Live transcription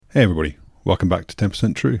Hey everybody, welcome back to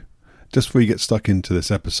 10% True. Just before you get stuck into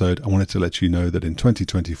this episode, I wanted to let you know that in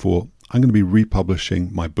 2024, I'm going to be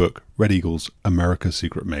republishing my book, Red Eagles, America's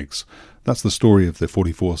Secret MiGs. That's the story of the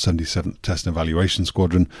 4477th Test and Evaluation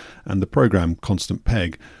Squadron and the program Constant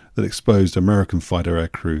Peg that exposed American fighter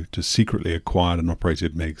aircrew to secretly acquired and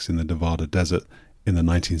operated MiGs in the Nevada desert in the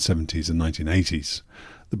 1970s and 1980s.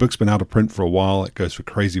 The book's been out of print for a while. It goes for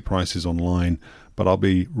crazy prices online, but I'll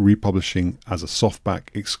be republishing as a softback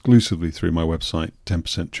exclusively through my website,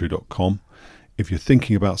 10percenttrue.com. If you're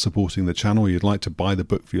thinking about supporting the channel, or you'd like to buy the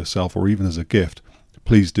book for yourself or even as a gift,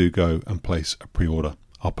 please do go and place a pre-order.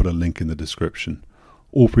 I'll put a link in the description.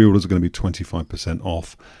 All pre-orders are going to be 25%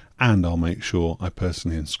 off, and I'll make sure I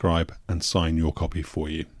personally inscribe and sign your copy for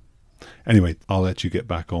you. Anyway, I'll let you get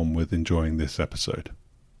back on with enjoying this episode.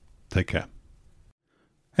 Take care.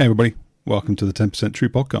 Hey everybody, welcome to the 10% True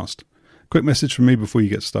podcast. Quick message from me before you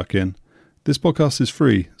get stuck in. This podcast is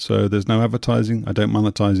free, so there's no advertising. I don't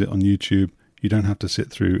monetize it on YouTube. You don't have to sit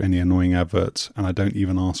through any annoying adverts, and I don't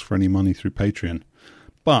even ask for any money through Patreon.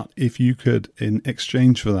 But if you could, in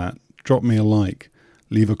exchange for that, drop me a like,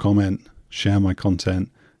 leave a comment, share my content,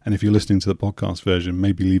 and if you're listening to the podcast version,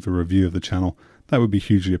 maybe leave a review of the channel, that would be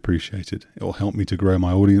hugely appreciated. It will help me to grow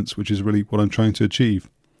my audience, which is really what I'm trying to achieve.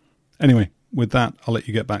 Anyway, with that, I'll let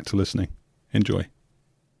you get back to listening. Enjoy.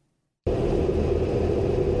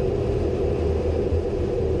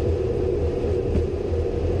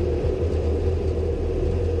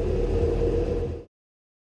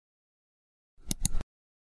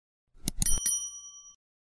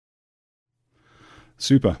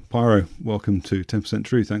 Super. Pyro, welcome to 10%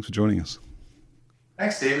 True. Thanks for joining us.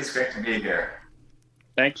 Thanks, Steve. It's great to be here.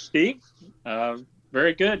 Thanks, Steve.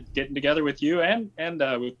 Very good getting together with you and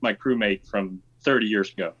with my crewmate from 30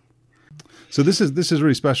 years ago. So this is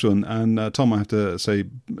really special, and Tom, I have to say,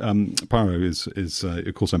 Pyro is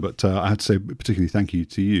your call sign, but I have to say particularly thank you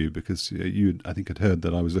to you because you I think had heard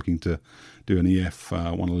that I was looking to do an EF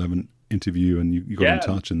 111 interview, and you got in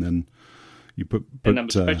touch, and then you put and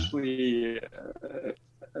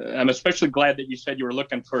I'm especially glad that you said you were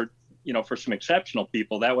looking for some exceptional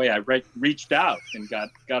people. That way, I reached out and got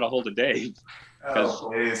a hold of Dave. Oh,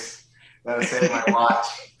 please. Gotta save my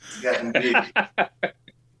watch. It's getting big.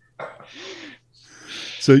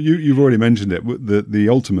 So you've already mentioned it. The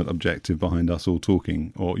ultimate objective behind us all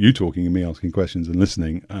talking, or you talking and me asking questions and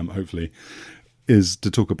listening, hopefully, is to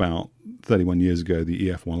talk about 31 years ago, the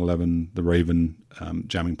EF-111, the Raven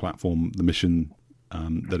jamming platform, the mission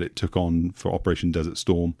that it took on for Operation Desert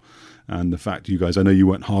Storm. And the fact you guys, I know you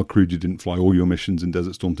weren't hard crewed, you didn't fly all your missions in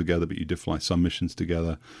Desert Storm together, but you did fly some missions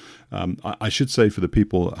together. I should say for the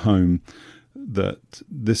people at home that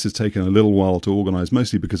this has taken a little while to organize,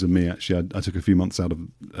 mostly because of me. Actually, I took a few months out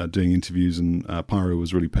of doing interviews, and Pyro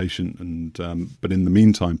was really patient. And but in the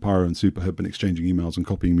meantime, Pyro and Super have been exchanging emails and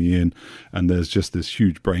copying me in, and there's just this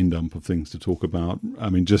huge brain dump of things to talk about. I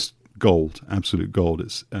mean, just gold, absolute gold.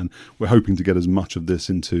 And we're hoping to get as much of this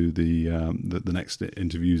into the next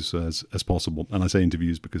interviews as possible. And I say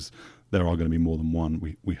interviews because there are going to be more than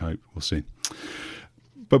one. We hope. We'll see.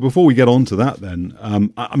 But before we get on to that, then,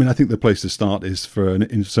 I think the place to start is for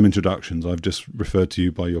some introductions. I've just referred to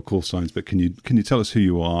you by your call signs, but can you tell us who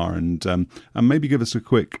you are and maybe give us a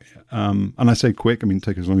quick, and I say quick, I mean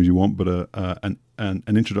take as long as you want, but an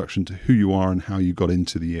introduction to who you are and how you got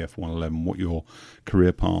into the EF-111, what your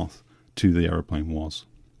career path to the aeroplane was.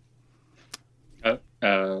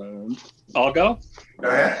 I'll go. Go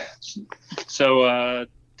ahead. So,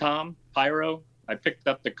 Tom, Pyro, I picked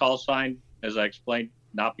up the call sign, as I explained,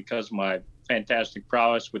 not because of my fantastic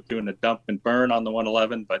prowess with doing a dump and burn on the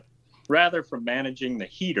 111, but rather from managing the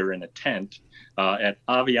heater in a tent at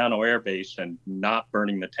Aviano Air Base and not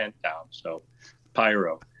burning the tent down. So,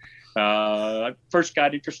 Pyro. I first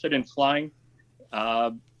got interested in flying,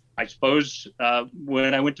 I suppose,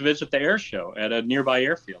 when I went to visit the air show at a nearby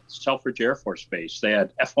airfield, Selfridge Air Force Base. They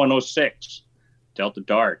had F-106, Delta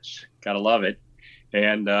Darts. Gotta love it.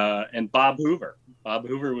 And Bob Hoover. Bob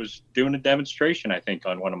Hoover was doing a demonstration, I think,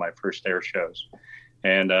 on one of my first air shows.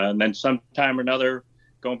 And then sometime or another,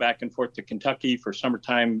 going back and forth to Kentucky for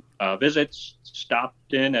summertime visits,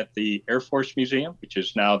 stopped in at the Air Force Museum, which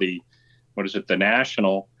is now the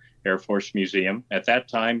National Air Force Museum. At that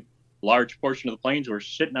time, large portion of the planes were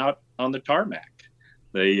sitting out on the tarmac,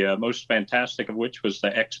 the most fantastic of which was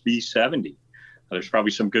the XB-70. There's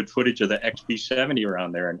probably some good footage of the XB-70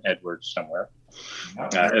 around there in Edwards somewhere,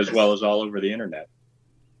 as well as all over the internet.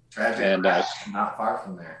 Tragic. And not far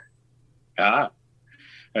from there.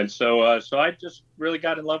 And so I just really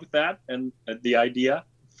got in love with that and the idea.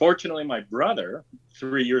 Fortunately, my brother,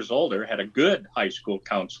 3 years older, had a good high school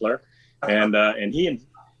counselor, and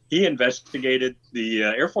he he investigated the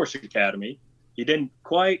Air Force Academy. He didn't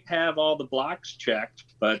quite have all the blocks checked,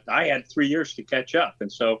 but I had 3 years to catch up.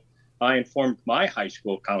 And so I informed my high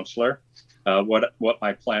school counselor what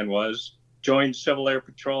my plan was, joined Civil Air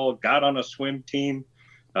Patrol, got on a swim team,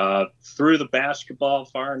 threw the basketball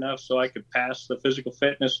far enough so I could pass the physical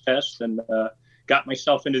fitness test, and got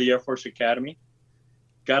myself into the Air Force Academy.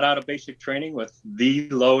 Got out of basic training with the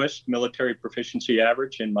lowest military proficiency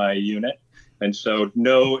average in my unit. And so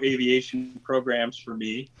no aviation programs for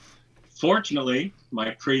me. Fortunately,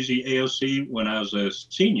 my crazy AOC, when I was a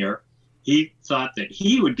senior, he thought that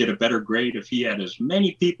he would get a better grade if he had as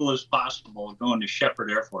many people as possible going to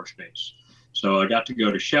Sheppard Air Force Base. So I got to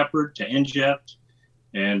go to Sheppard, to NJEPT,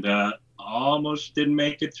 and almost didn't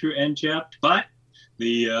make it through NJEPT. But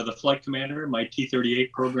the flight commander, my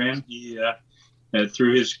T-38 program, he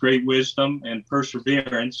through his great wisdom and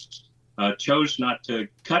perseverance, chose not to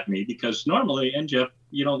cut me, because normally NJEPT,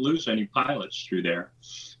 you don't lose any pilots through there.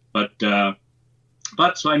 But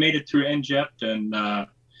so I made it through NJEPT,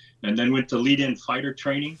 and then went to lead-in fighter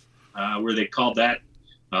training, where they called that,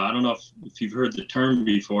 I don't know if you've heard the term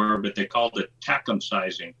before, but they called it TACM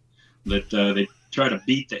sizing, that they try to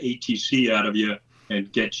beat the ATC out of you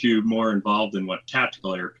and get you more involved in what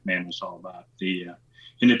tactical air command is all about.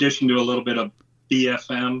 In addition to a little bit of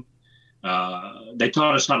BFM, they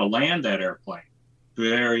taught us how to land that airplane.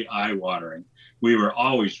 Very eye-watering. We were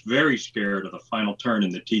always very scared of the final turn in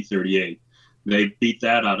the T-38. They beat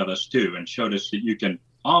that out of us too, and showed us that you can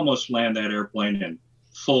almost land that airplane in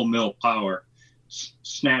full mil power,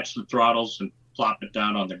 snatch the throttles and plop it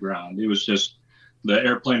down on the ground. It was just, the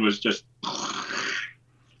airplane was just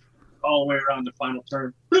all the way around the final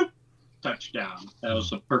turn, bloop, touchdown. That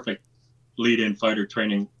was a perfect lead-in fighter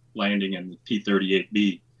training landing in the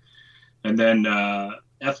T-38B. And then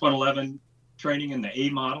F-111 training in the A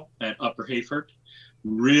model at Upper Hayford.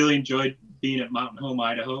 Really enjoyed being at Mountain Home,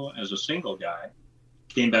 Idaho as a single guy.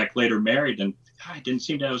 Came back later married, and I didn't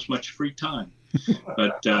seem to have as much free time.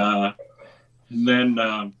 But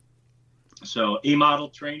then, so A model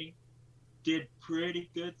training, did pretty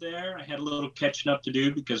good there. I had a little catching up to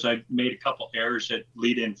do because I made a couple errors at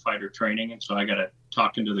lead-in fighter training, and so I got to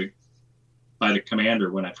talking to by the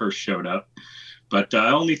commander when I first showed up. But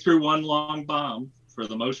I only threw one long bomb for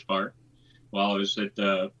the most part while I was at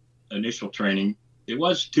the initial training. It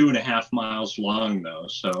was 2.5 miles long though,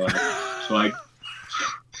 so I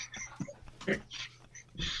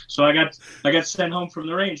got sent home from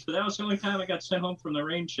the range. But that was the only time I got sent home from the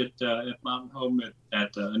range at Mountain Home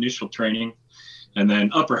at initial training, and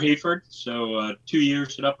then Upper Hayford. So 2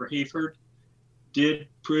 years at Upper Hayford, did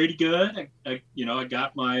pretty good. I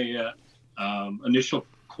got my initial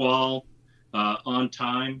qual on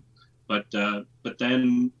time, but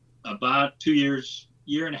then about 2 years,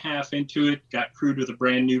 year and a half into it, got crewed with a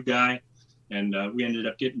brand new guy, and we ended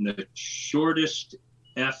up getting the shortest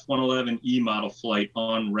F-111E model flight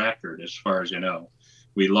on record, as far as I know.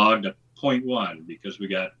 We logged a 0.1 because we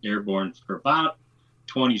got airborne for about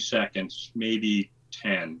 20 seconds, maybe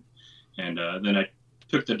 10. And then I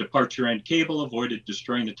took the departure end cable, avoided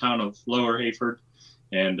destroying the town of Lower Hayford,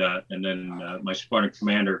 and then my squadron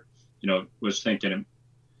commander, was thinking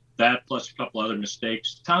that plus a couple other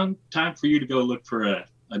mistakes. Time for you to go look for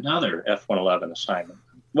another F-111 assignment.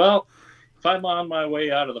 Well, if I'm on my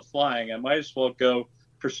way out of the flying, I might as well go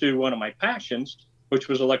pursue one of my passions, which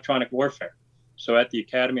was electronic warfare. So at the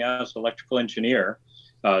academy, I was an electrical engineer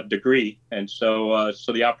degree, and so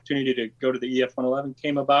the opportunity to go to the EF-111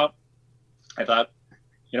 came about. I thought,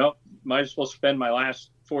 might as well spend my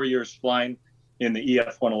last 4 years flying in the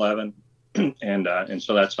EF-111, and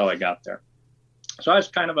so that's how I got there. So I was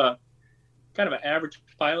kind of an average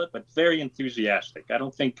pilot, but very enthusiastic. I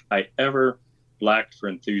don't think I ever lacked for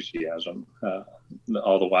enthusiasm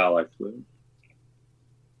all the while I flew.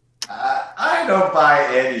 I don't buy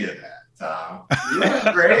any of that, Tom. You're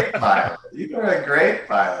a great pilot. You're a great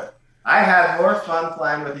pilot. I had more fun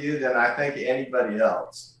flying with you than I think anybody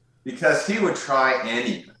else, because he would try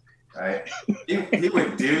anything, right? He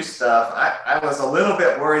would do stuff. I was a little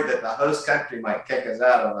bit worried that the host country might kick us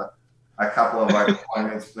out of a couple of our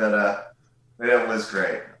deployments, but it was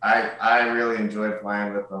great. I really enjoyed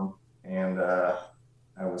flying with them, and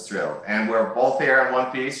I was thrilled. And we're both here in one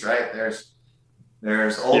piece, right?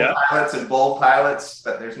 There's old pilots and bold pilots,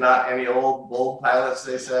 but there's not any old bold pilots,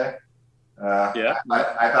 they say. I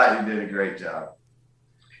thought you did a great job.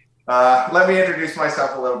 Let me introduce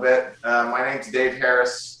myself a little bit. My name's Dave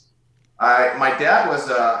Harris. My dad was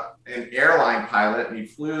an airline pilot, and he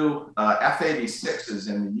flew F-86s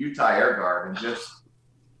in the Utah Air Guard, and just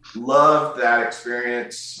loved that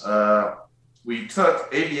experience. we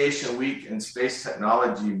took Aviation Week and Space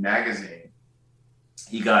Technology magazine.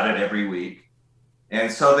 He got it every week.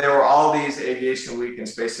 And so there were all these Aviation Week and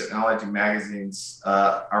Space Technology magazines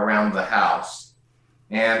around the house.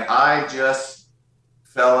 And I just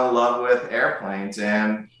fell in love with airplanes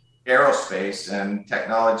and aerospace and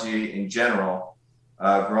technology in general.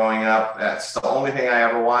 Growing up, that's the only thing I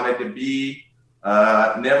ever wanted to be.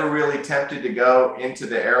 Never really tempted to go into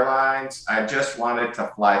the airlines. I just wanted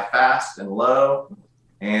to fly fast and low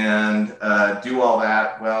and do all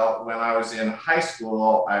that. Well, when I was in high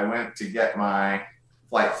school, I went to get my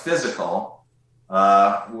flight physical,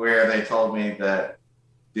 where they told me that,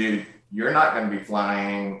 dude, you're not going to be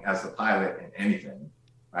flying as the pilot in anything,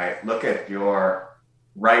 right? Look at your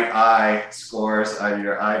right eye scores on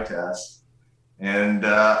your eye test. And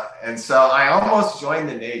so I almost joined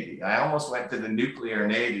the Navy. I almost went to the nuclear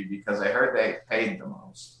Navy because I heard they paid the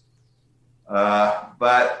most.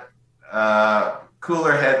 But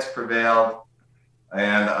cooler heads prevailed,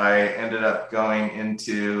 and I ended up going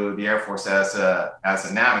into the Air Force as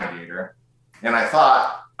a navigator. And I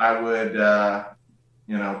thought I would,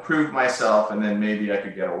 prove myself, and then maybe I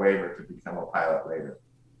could get a waiver to become a pilot later.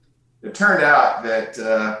 It turned out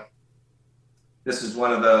that this is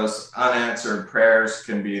one of those unanswered prayers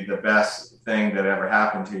can be the best thing that ever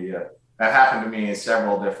happened to you. That happened to me in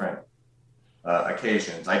several different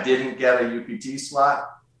occasions. I didn't get a UPT slot,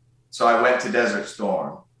 so I went to Desert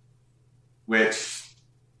Storm, which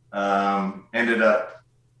ended up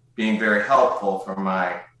being very helpful for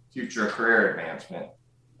my future career advancement.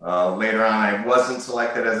 Later on, I wasn't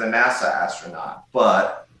selected as a NASA astronaut,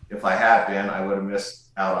 but if I had been, I would have missed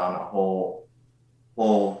out on a whole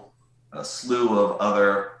slew of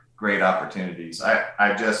other great opportunities.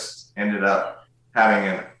 I just ended up having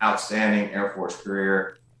an outstanding Air Force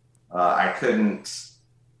career. I couldn't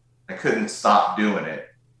stop doing it.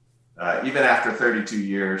 Even after 32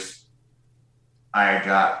 years, I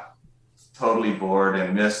got totally bored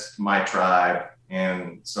and missed my tribe.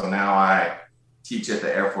 And so now I teach at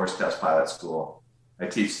the Air Force Test Pilot School. I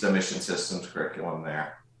teach the mission systems curriculum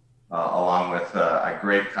there, along with a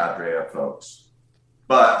great cadre of folks.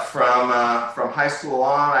 But from high school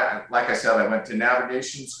on, like I said, I went to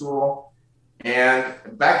navigation school. And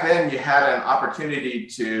back then you had an opportunity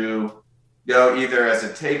to go either as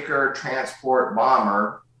a taker, transport,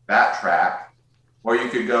 bomber, that track, or you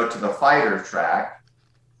could go to the fighter track,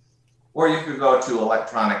 or you could go to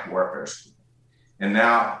electronic warfare school. And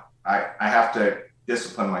now I have to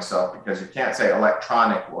discipline myself because you can't say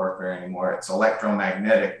electronic warfare anymore. It's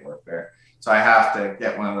electromagnetic warfare. So I have to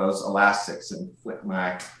get one of those elastics and flip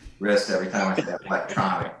my wrist every time I say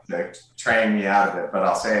electronic to train me out of it, but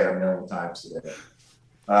I'll say it a million times today.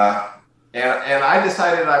 And I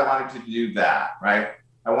decided I wanted to do that, right?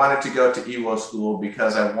 I wanted to go to EWO school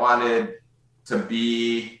because I wanted to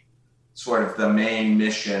be sort of the main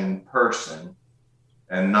mission person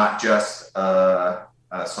and not just a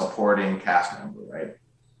supporting cast member, right?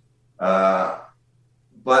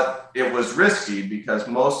 But it was risky because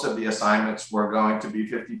most of the assignments were going to be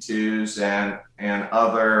 52s and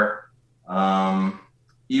other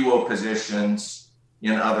EWO positions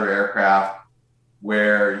in other aircraft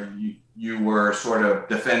where you were sort of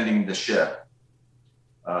defending the ship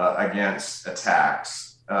against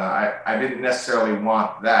attacks. I didn't necessarily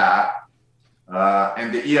want that.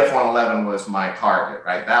 And the EF-111 was my target,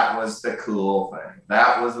 right? That was the cool thing.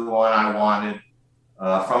 That was the one I wanted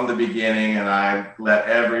from the beginning, and I let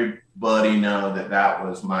everybody know that that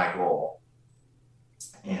was my goal.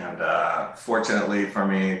 And fortunately for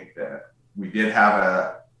me, we did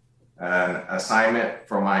have an assignment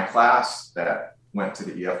for my class that went to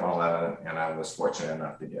the EF-111, and I was fortunate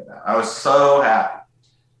enough to get that. I was so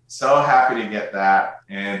happy to get that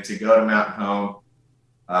and to go to Mountain Home,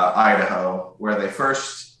 Idaho, where they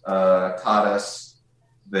first taught us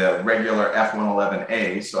the regular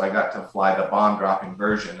F-111A, so I got to fly the bomb-dropping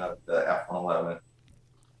version of the F-111,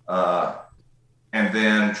 and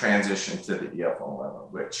then transitioned to the EF-111,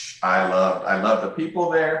 which I loved. I loved the people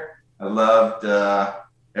there. I loved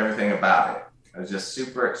everything about it. I was just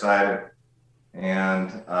super excited,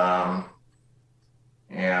 and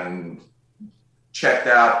checked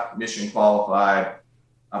out, mission qualified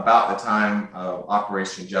about the time of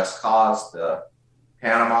Operation Just Cause, the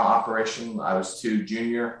Panama operation. I was too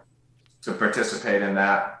junior to participate in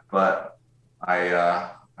that, but I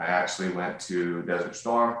actually went to Desert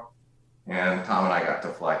Storm, and Tom and I got to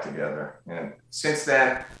fly together. And since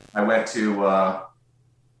then, I went to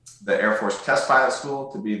the Air Force Test Pilot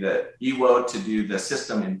School to be the EWO to do the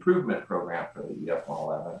system improvement program for the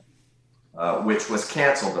EF-111, which was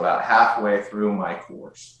canceled about halfway through my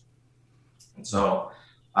course. And so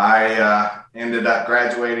I ended up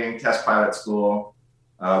graduating test pilot school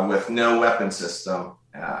with no weapon system.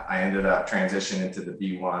 I ended up transitioning into the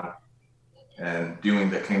B-1 and doing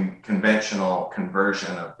the conventional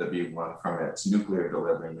conversion of the B-1 from its nuclear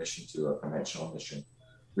delivery mission to a conventional mission,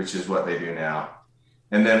 which is what they do now.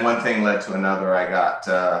 And then one thing led to another. I got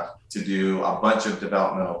to do a bunch of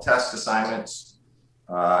developmental test assignments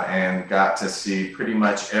and got to see pretty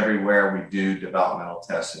much everywhere we do developmental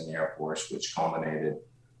tests in the Air Force, which culminated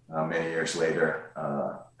many years later.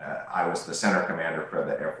 I was the center commander for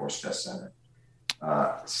the Air Force Test Center,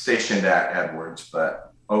 stationed at Edwards,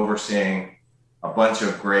 but overseeing a bunch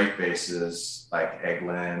of great bases like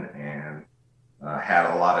Eglin, and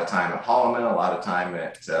had a lot of time at Holloman, a lot of time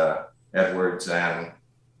at Edwards, and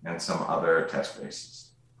some other test bases.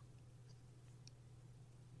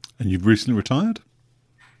 And you've recently retired?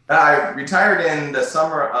 I retired in the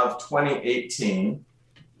summer of 2018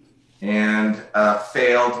 and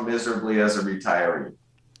failed miserably as a retiree.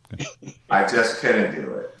 I just couldn't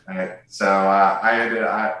do it. So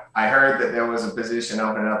I heard that there was a position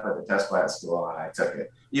opening up at the test pilot school, and I took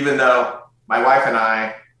it. Even though my wife and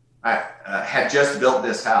I had just built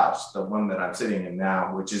this house, the one that I'm sitting in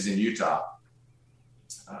now, which is in Utah.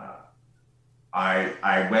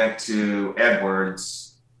 I went to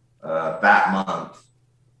Edwards that month,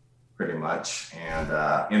 pretty much,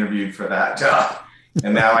 and interviewed for that job.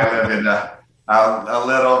 And now I live in a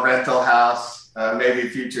little rental house. Maybe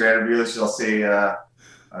future interviews, you'll see a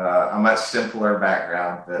much simpler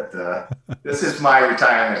background. But this is my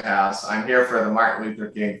retirement house. I'm here for the Martin Luther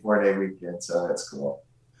King 4-day weekend, so it's cool.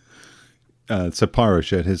 So Pyro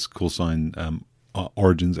shared his call sign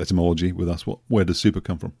origins, etymology with us. Where does Super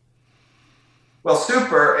come from? Well,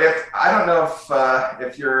 Super, I don't know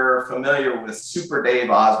if you're familiar with Super Dave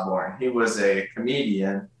Osborne. He was a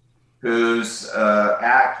comedian whose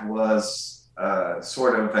act was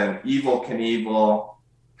sort of an Evel Knievel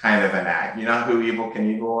kind of an act. You know who Evel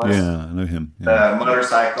Knievel was? Yeah, I know him. Yeah. The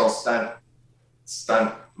motorcycle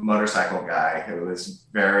stunt motorcycle guy who was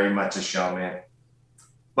very much a showman.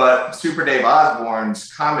 But Super Dave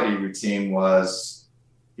Osborne's comedy routine was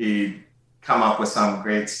he'd come up with some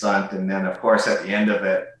great stunt, and then of course at the end of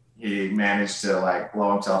it he managed to like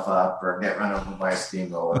blow himself up or get run over by a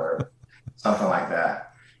steamroller or something like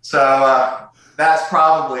that. So that's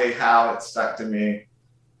probably how it stuck to me.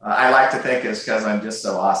 I like to think it's because I'm just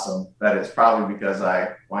so awesome, but it's probably because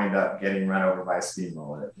I wind up getting run over by a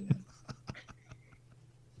steamroller at the end.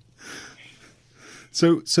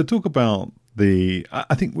 So talk about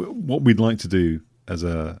I think what we'd like to do as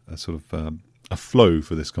a sort of a flow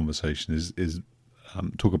for this conversation is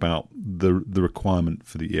talk about the requirement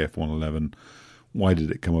for the EF-111. Why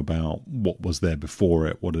did it come about? What was there before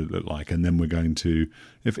it? What did it look like? And then we're going to,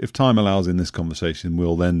 if time allows in this conversation,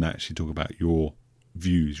 we'll then actually talk about your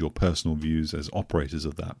views, your personal views as operators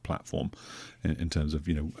of that platform in terms of,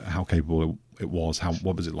 how capable it was,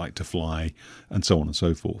 what was it like to fly, and so on and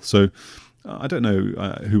so forth. So I don't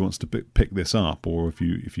know who wants to pick this up, or if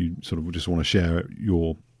you sort of just want to share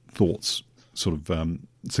your thoughts sort of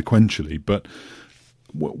sequentially, but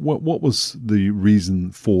what was the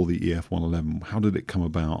reason for the EF-111? How did it come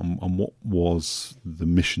about, and what was the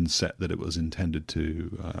mission set that it was intended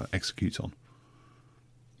to execute on?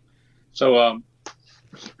 So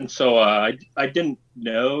I didn't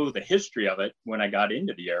know the history of it when I got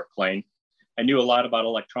into the airplane. I knew a lot about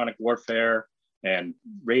electronic warfare and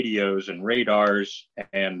radios and radars.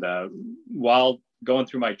 And while going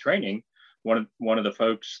through my training, one of the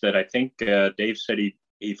folks that I think Dave said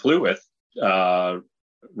he flew with,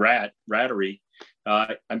 Rattery,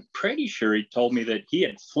 I'm pretty sure he told me that he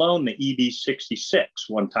had flown the EB-66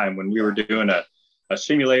 one time when we were doing a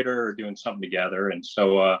simulator or doing something together. And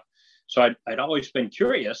so I'd always been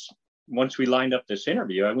curious. Once we lined up this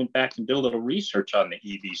interview, I went back and did a little research on the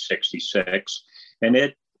EB-66, and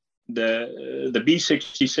the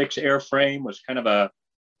B-66 airframe was kind of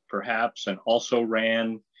perhaps an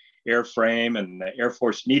also-ran airframe, and the Air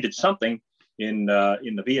Force needed something in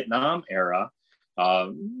the Vietnam era.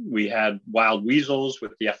 We had Wild Weasels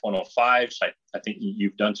with the F-105s. I think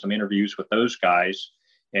you've done some interviews with those guys,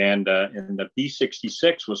 and the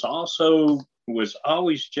B-66 was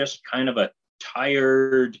always just kind of a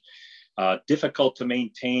tired, difficult to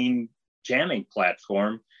maintain jamming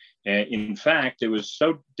platform. In fact, it was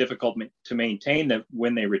so difficult to maintain that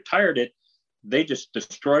when they retired it, they just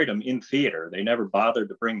destroyed them in theater. They never bothered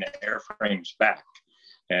to bring the airframes back.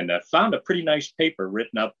 And found a pretty nice paper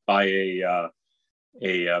written up by a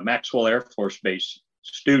Maxwell Air Force Base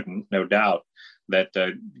student, no doubt, that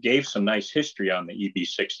gave some nice history on the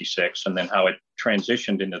EB-66 and then how it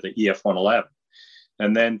transitioned into the EF-111.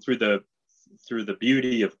 And then through the through the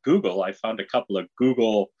beauty of Google, I found a couple of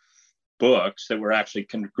Google books that were actually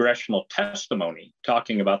congressional testimony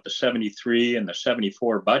talking about the 73 and the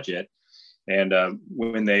 74 budget. And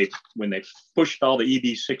when they pushed all the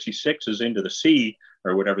EB-66s into the sea,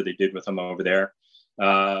 or whatever they did with them over there,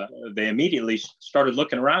 they immediately started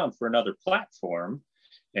looking around for another platform,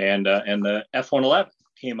 and the F-111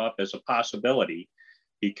 came up as a possibility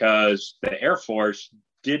because the Air Force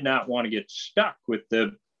did not want to get stuck with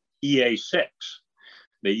the EA-6,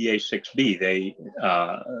 the EA-6B.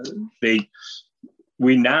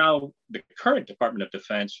 The current Department of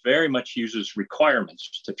Defense very much uses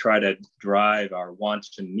requirements to try to drive our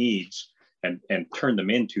wants and needs and turn them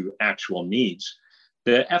into actual needs.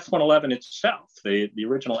 The F-111 itself, the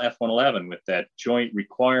original F-111 with that joint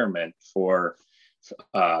requirement for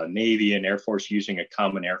Navy and Air Force using a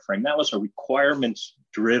common airframe, that was a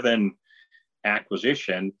requirements-driven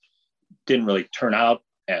acquisition. Didn't really turn out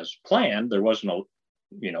as planned. There wasn't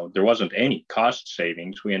any cost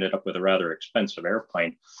savings. We ended up with a rather expensive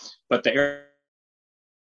airplane, but the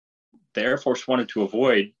Air Force wanted to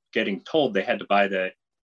avoid getting told they had to buy the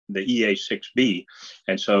EA-6B,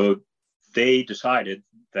 and so they decided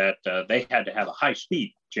that they had to have a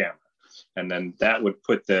high-speed jammer, and then that would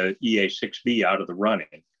put the EA-6B out of the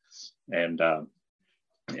running. And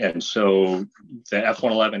so the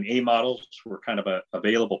F-111A models were kind of an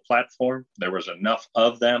available platform. There was enough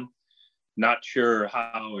of them. Not sure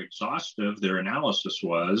how exhaustive their analysis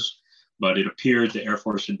was, but it appeared the Air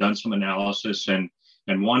Force had done some analysis and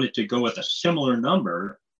wanted to go with a similar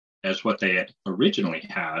number as what they had originally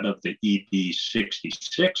had of the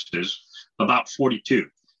EB-66s, about 42.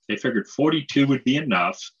 They figured 42 would be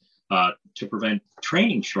enough to prevent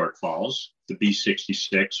training shortfalls. The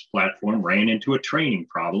B-66 platform ran into a training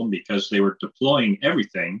problem because they were deploying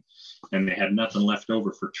everything and they had nothing left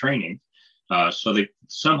over for training. So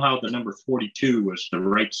somehow the number 42 was the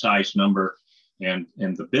right size number, and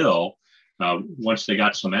the bill, once they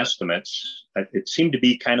got some estimates, it seemed to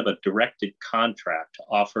be kind of a directed contract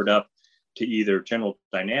offered up to either General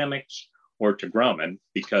Dynamics or to Grumman,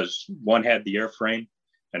 because one had the airframe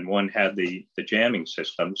and one had the jamming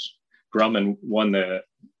systems. Grumman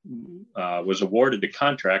was awarded the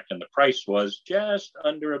contract, and the price was just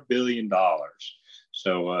under $1 billion.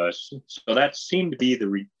 So that seemed to be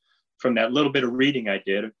from that little bit of reading I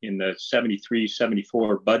did in the 73,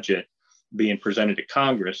 74 budget being presented to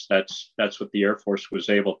Congress, that's what the Air Force was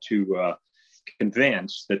able to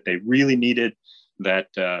convince, that they really needed that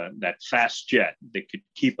fast jet that could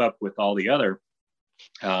keep up with all the other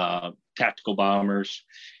tactical bombers,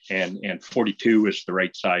 and 42 is the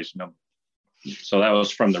right size number. So that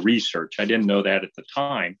was from the research. I didn't know that at the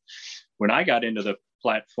time. When I got into the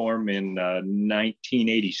platform in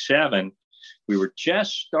 1987, we were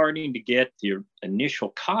just starting to get the initial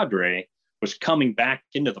cadre was coming back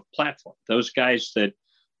into the platform. Those guys that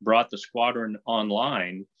brought the squadron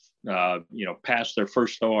online, past their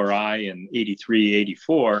first ORI in 83,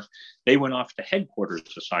 84, they went off to headquarters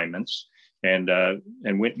assignments and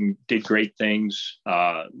went and did great things,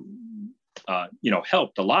 helped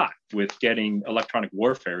a lot with getting electronic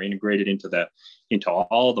warfare integrated into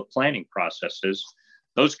all the planning processes.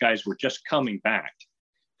 Those guys were just coming back.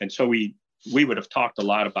 And so we would have talked a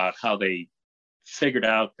lot about how they figured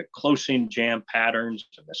out the close-in jam patterns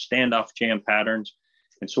and the standoff jam patterns.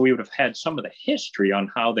 And so we would have had some of the history on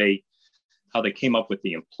how they came up with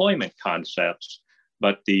the employment concepts,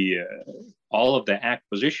 but all of the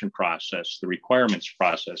acquisition process, the requirements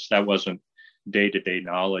process, that wasn't day-to-day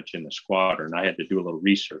knowledge in the squadron. I had to do a little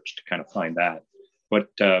research to kind of find that. What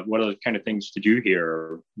other kind of things did you hear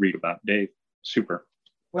or read about, Dave? Super.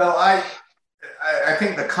 Well, I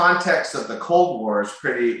think the context of the Cold War is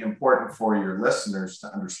pretty important for your listeners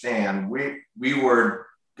to understand. We were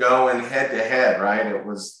going head to head, right? It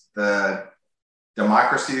was the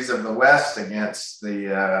democracies of the West against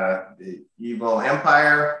the evil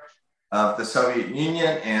empire of the Soviet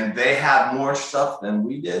Union, and they had more stuff than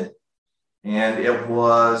we did. And if it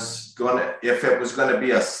was going to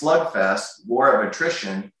be a slugfest, war of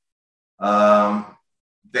attrition,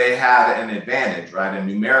 they had an advantage, right? A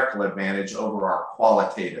numerical advantage over our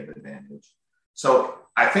qualitative advantage. So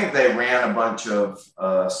I think they ran a bunch of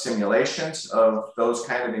simulations of those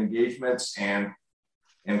kind of engagements and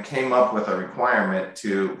came up with a requirement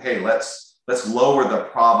to, hey, let's lower the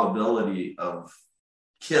probability of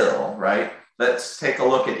kill, right? Let's take a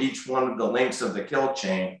look at each one of the links of the kill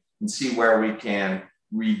chain and see where we can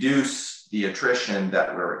reduce the attrition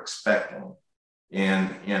that we're expecting in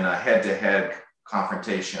a head-to-head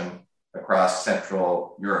confrontation across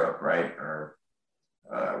Central Europe, right? Or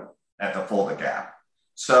at the Fulda Gap.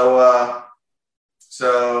 So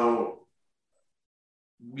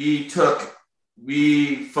we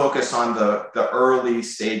focus on the early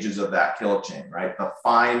stages of that kill chain, right? The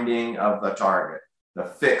finding of the target, the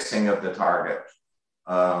fixing of the target,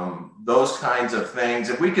 those kinds of things.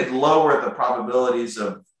 If we could lower the probabilities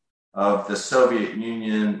of the Soviet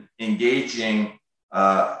Union engaging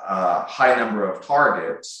a high number of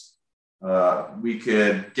targets, we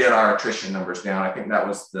could get our attrition numbers down. I think that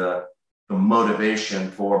was the motivation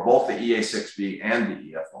for both the EA-6B and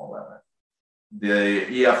the EF-111.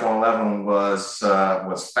 The EF-111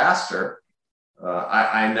 was faster.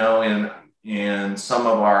 I know in some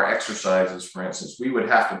of our exercises, for instance, we would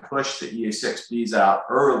have to push the EA-6Bs out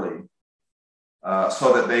early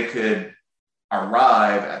so that they could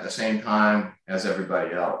arrive at the same time as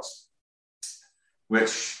everybody else,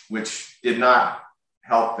 which did not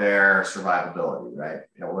help their survivability, right?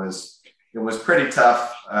 It was pretty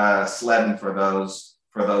tough sledding for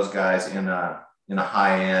those guys in a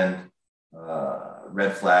high-end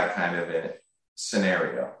red flag kind of a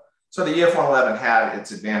scenario. So the EF-111 had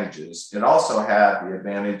its advantages. It also had the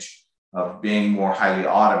advantage of being more highly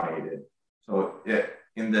automated. So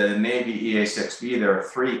in the Navy EA-6B, there are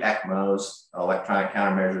 3 ECMOs, electronic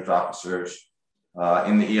countermeasures officers.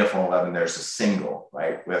 In the EF-111, there's a single,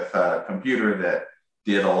 right, with a computer that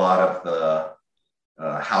did a lot of the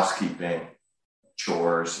housekeeping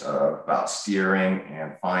chores about steering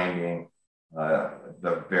and finding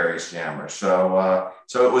the various jammers. So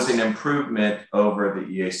it was an improvement over the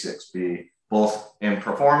EA-6B, both in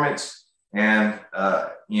performance and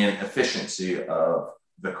in efficiency of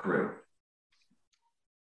the crew.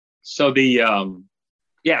 So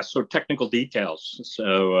so technical details.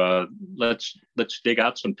 So let's dig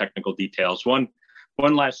out some technical details. One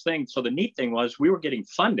last thing. So the neat thing was we were getting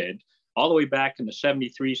funded all the way back in the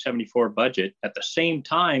 73, 74 budget. At the same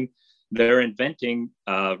time, they're inventing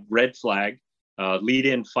red flag.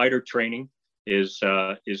 Lead-in fighter training is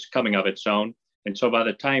coming of its own. And so by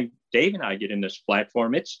the time Dave and I get in this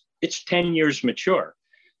platform, it's 10 years mature.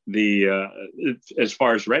 As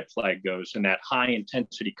far as red flag goes and that high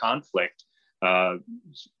intensity conflict.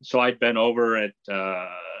 So I'd been over at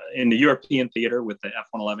in the European theater with the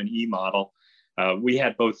F-111E model. We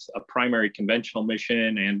had both a primary conventional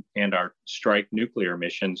mission and our strike nuclear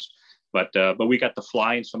missions, but we got to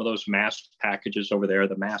fly in some of those masked packages over there.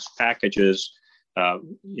 The masked packages,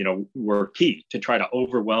 were key to try to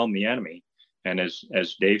overwhelm the enemy. And as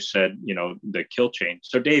Dave said, the kill chain.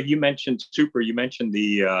 So Dave, you mentioned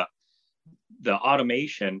the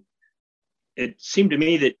automation. It seemed to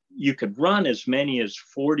me that you could run as many as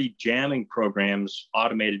 40 jamming programs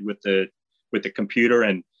automated with the computer,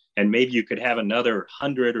 and maybe you could have another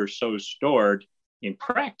 100 or so stored. In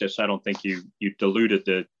practice, I don't think you diluted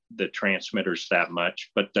the transmitters that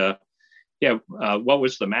much, but what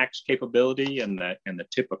was the max capability and the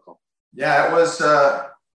typical? Yeah,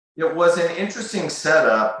 it was an interesting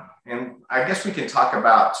setup, and I guess we can talk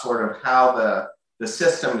about sort of how the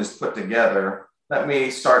system is put together. Let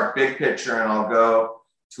me start big picture, and I'll go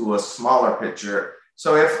to a smaller picture.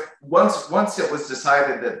 So if once it was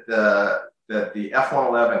decided that the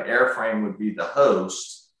F-111 airframe would be the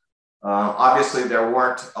host, obviously there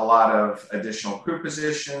weren't a lot of additional crew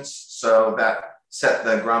positions, so that set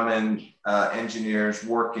the Grumman engineers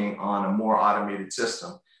working on a more automated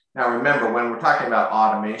system. Now, remember, when we're talking about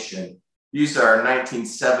automation, these are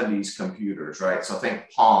 1970s computers, right? So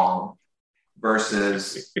think Pong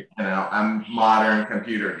versus, a modern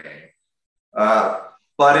computer game.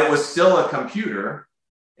 But it was still a computer,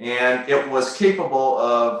 and it was capable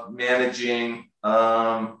of managing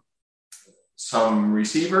some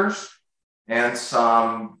receivers and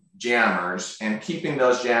some jammers, and keeping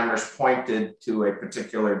those jammers pointed to a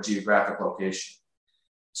particular geographic location.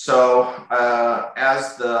 So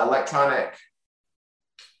as the electronic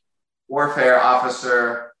warfare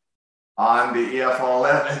officer on the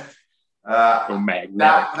EF-111,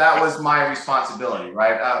 that was my responsibility,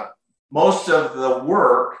 right? Most of the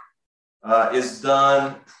work is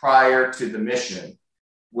done prior to the mission,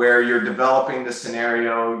 where you're developing the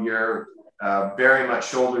scenario. You're very much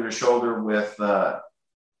shoulder to shoulder with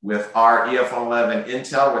our EF-111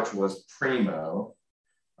 Intel, which was primo.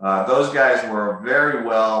 Those guys were very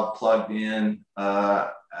well plugged in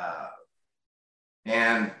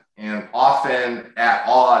and often at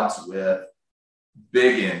odds with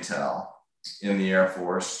big Intel in the Air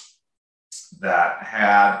Force that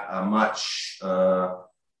had a much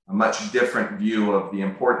different view of the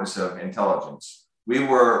importance of intelligence. We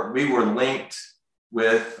were linked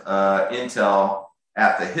with Intel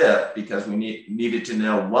at the hip because we needed to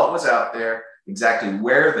know what was out there, exactly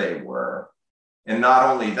where they were, and not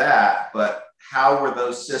only that, but how were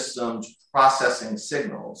those systems processing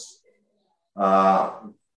signals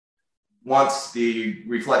once the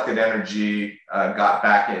reflected energy got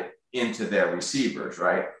back into their receivers,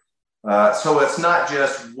 right? So it's not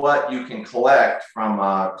just what you can collect from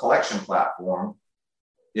a collection platform.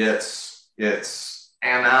 It's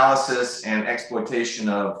analysis and exploitation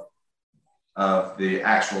of the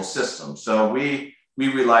actual system. So we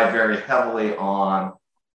relied very heavily on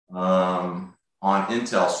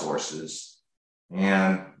Intel sources,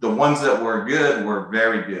 and the ones that were good were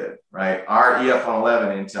very good, right? Our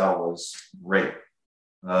EF-111 Intel was great.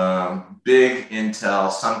 Big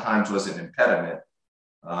Intel sometimes was an impediment.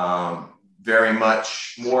 Very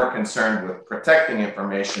much more concerned with protecting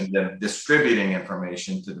information than distributing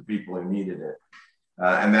information to the people who needed it.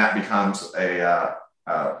 And that becomes a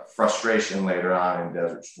frustration later on in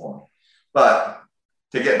Desert Storm. But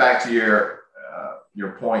to get back to your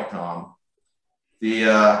point, Tom,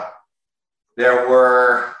 there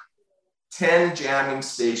were 10 jamming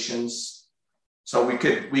stations. So we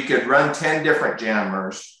could run 10 different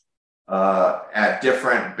jammers at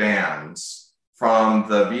different bands, from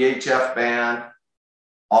the VHF band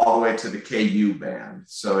all the way to the KU band.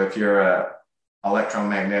 So if you're a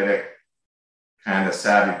electromagnetic kind of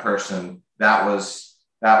savvy person, that was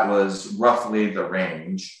roughly the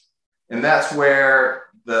range. And that's where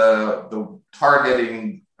the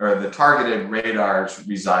targeting or the targeted radars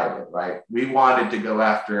resided, right? We wanted to go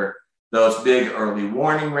after those big early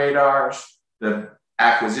warning radars, the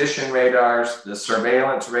acquisition radars, the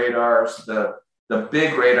surveillance radars, the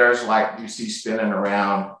big radars like you see spinning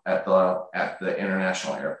around at the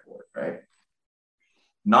international airport, right?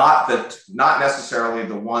 Not necessarily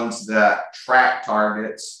the ones that track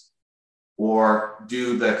targets or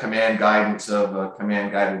do the command guidance of a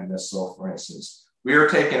command guided missile, for instance. We were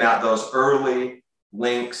taking out those early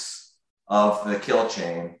links of the kill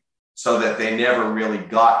chain so that they never really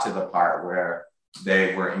got to the part where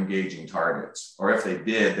they were engaging targets. Or if they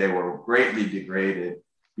did, they were greatly degraded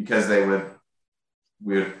because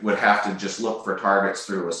we would have to just look for targets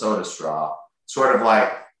through a soda straw. Sort of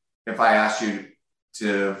like if I asked you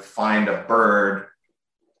to find a bird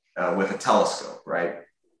with a telescope, right?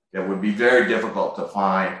 It would be very difficult to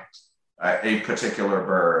find a particular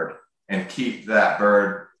bird and keep that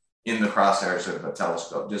bird in the crosshairs of a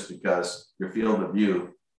telescope just because your field of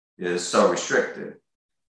view is so restricted.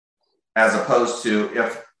 As opposed to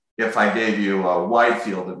if I gave you a wide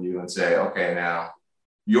field of view and say, okay, now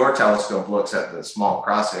your telescope looks at the small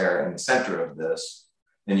crosshair in the center of this,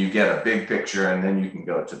 and you get a big picture, and then you can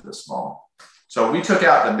go to the small. So we took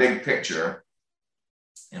out the big picture,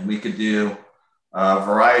 and we could do a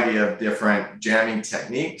variety of different jamming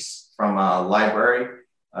techniques from a library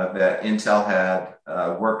that Intel had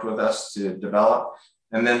worked with us to develop.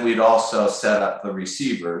 And then we'd also set up the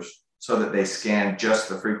receivers so that they scanned just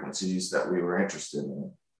the frequencies that we were interested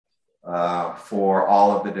in for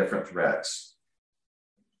all of the different threats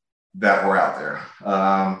that were out there.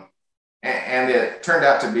 And it turned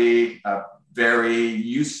out to be a very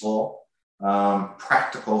useful,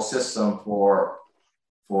 practical system for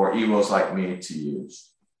EWOs like me to use.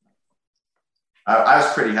 I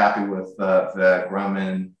was pretty happy with the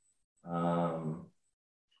Grumman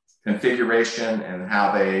configuration and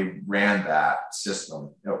how they ran that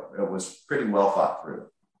system. It was pretty well thought through.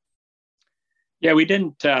 Yeah, we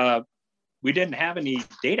didn't have any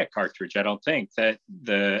data cartridge. I don't think that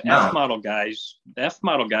the F model guys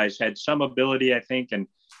had some ability, I think, and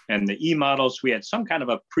the E models, we had some kind of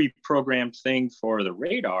a pre-programmed thing for the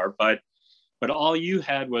radar, but all you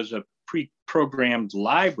had was a pre-programmed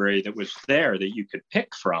library that was there that you could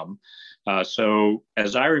pick from. So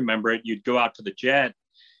as I remember it, you'd go out to the jet,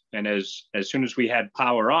 and as soon as we had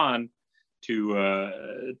power on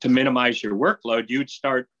to minimize your workload, you'd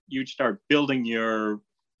start building your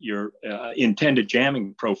intended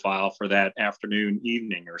jamming profile for that afternoon,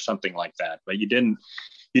 evening, or something like that. But you didn't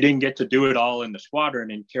get to do it all in the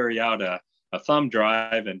squadron and carry out a thumb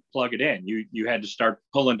drive and plug it in. You had to start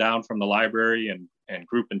pulling down from the library and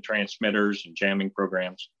grouping transmitters and jamming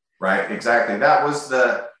programs. Right, exactly. That was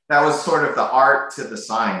sort of the art to the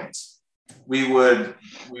science. We would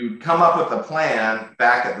come up with a plan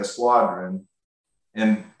back at the squadron,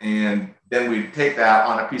 and then we'd take that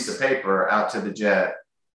on a piece of paper out to the jet,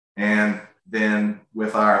 and then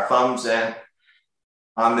with our thumbs in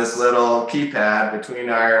on this little keypad between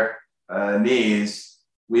our knees,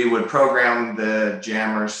 we would program the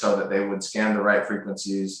jammers so that they would scan the right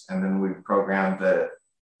frequencies, and then we program the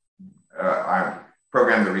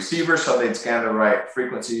receivers so they'd scan the right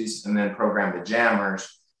frequencies, and then program the jammers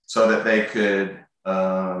so that they could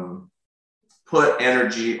put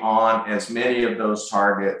energy on as many of those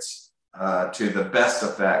targets to the best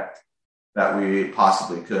effect that we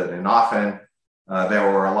possibly could. And often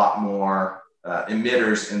there were a lot more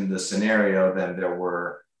emitters in the scenario than there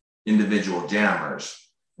were individual jammers.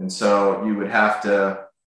 And so you would have to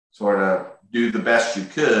sort of do the best you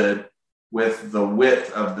could with the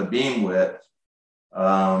width of the beam width.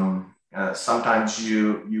 Sometimes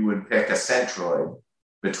you would pick a centroid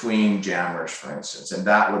between jammers, for instance, and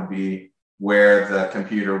that would be where the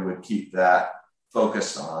computer would keep that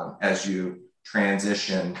focused on as you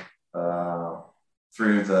transition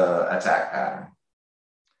through the attack pattern.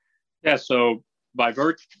 Yeah, so by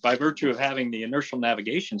virtue of having the inertial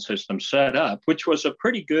navigation system set up, which was a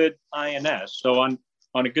pretty good INS, so on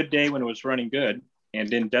a good day when it was running good,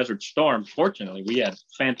 and in Desert Storm, fortunately, we had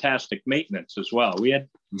fantastic maintenance as well. We had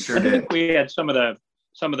some of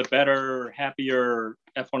the better, happier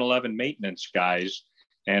F-111 maintenance guys,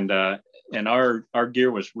 and our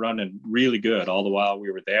gear was running really good all the while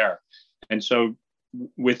we were there. And so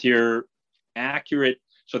with your accurate,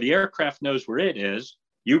 so the aircraft knows where it is,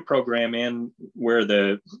 you program in where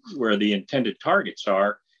the intended targets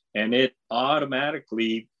are, and it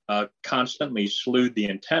automatically constantly slewed the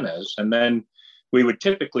antennas. And then we would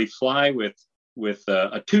typically fly with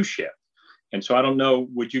a two shift. And so I don't know,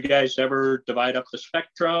 would you guys ever divide up the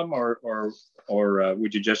spectrum, or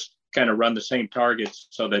would you just kind of run the same targets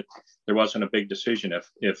so that there wasn't a big decision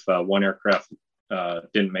if one aircraft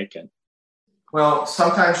didn't make it? Well,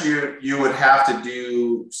 sometimes you would have to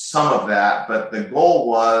do some of that, but the goal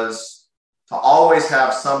was to always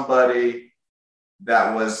have somebody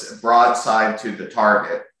that was broadside to the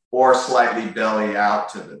target or slightly belly out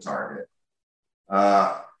to the target.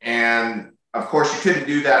 And of course, you couldn't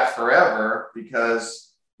do that forever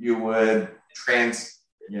because you would translate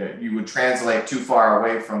too far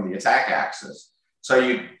away from the attack axis. So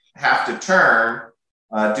you have to turn,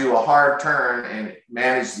 do a hard turn and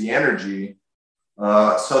manage the energy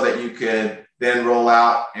so that you could then roll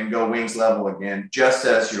out and go wings level again, just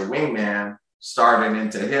as your wingman started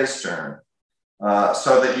into his turn.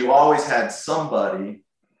 So that you always had somebody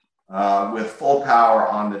with full power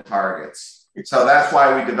on the targets. So that's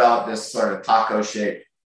why we developed this sort of taco-shaped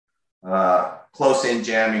close-in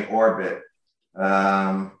jamming orbit.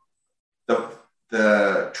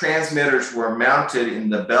 The transmitters were mounted in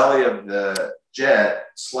the belly of the jet,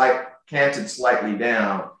 canted slightly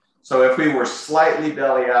down. So if we were slightly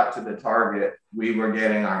belly out to the target, we were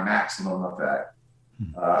getting our maximum effect.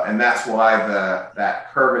 And that's why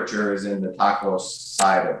that curvature is in the taco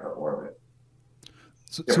side of the orbit.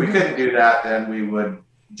 If we couldn't do that, then we would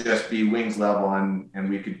just be wings level and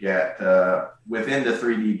we could get within the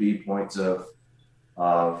 3 dB points of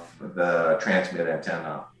the transmit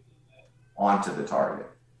antenna onto the target.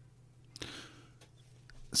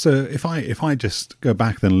 So if I just go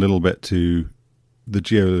back then a little bit to the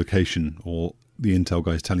geolocation or the Intel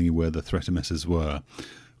guys telling you where the threat emitters were,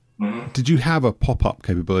 did you have a pop-up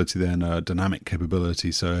capability then, a dynamic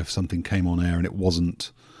capability? So if something came on air and it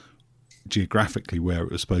wasn't geographically where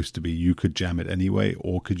it was supposed to be, you could jam it anyway,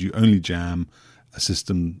 or could you only jam a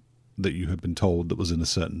system that you had been told that was in a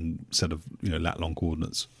certain set of lat long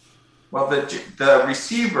coordinates? Well, the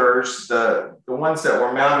receivers, the ones that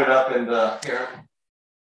were mounted up in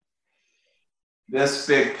this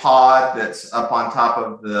big pod that's up on top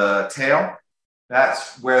of the tail,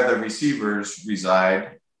 that's where the receivers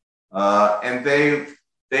reside, and they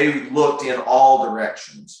looked in all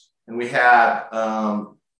directions, and we had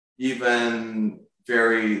even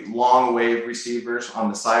very long wave receivers on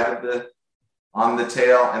the side of on the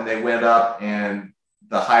tail, and they went up, and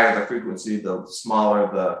the higher the frequency, the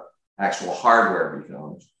smaller the actual hardware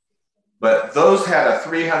becomes. But those had a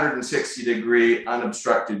 360-degree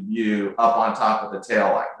unobstructed view up on top of the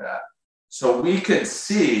tail like that. So we could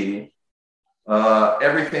see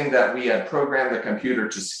everything that we had programmed the computer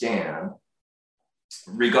to scan,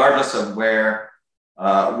 regardless of where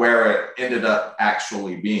it ended up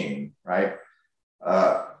actually being, right?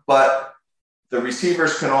 But the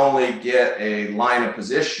receivers can only get a line of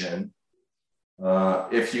position.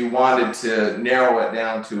 If you wanted to narrow it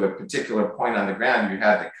down to a particular point on the ground, you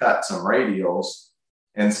had to cut some radials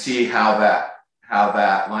and see how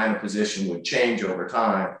that line of position would change over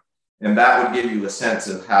time. And that would give you a sense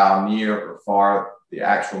of how near or far the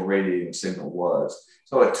actual radiating signal was.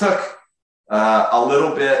 So it took a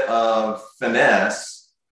little bit of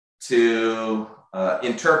finesse to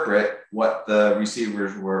interpret what the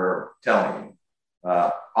receivers were telling you.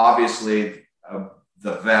 Obviously,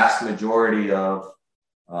 the vast majority of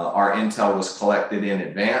our intel was collected in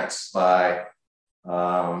advance by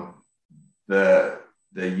the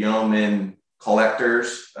Yeoman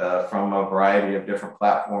collectors from a variety of different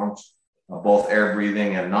platforms, both air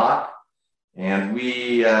breathing and not. And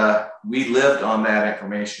we lived on that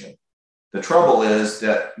information. The trouble is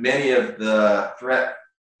that many of the threat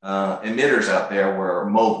emitters out there were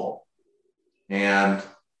mobile. And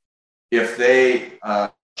if they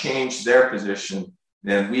changed their position,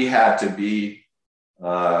 then we had to be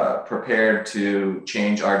prepared to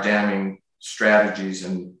change our jamming strategies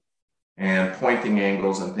and pointing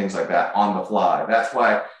angles and things like that on the fly. That's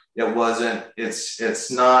why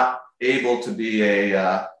it's not able to be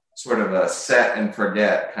a sort of a set and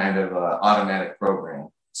forget kind of automatic program.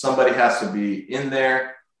 Somebody has to be in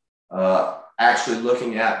there, actually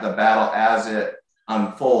looking at the battle as it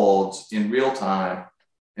unfolds in real time,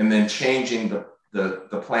 and then changing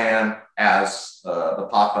the plan as the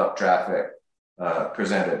pop-up traffic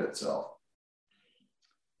presented itself.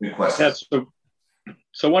 Good question.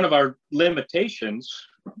 So one of our limitations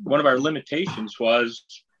was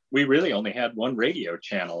we really only had one radio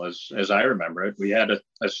channel, as I remember it. We had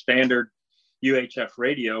a standard UHF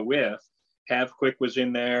radio with Havquick was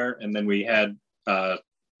in there, and then we had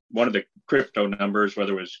one of the crypto numbers,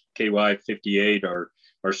 whether it was KY58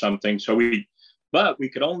 or something. But we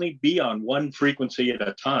could only be on one frequency at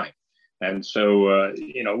a time. And so,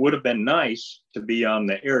 it would have been nice to be on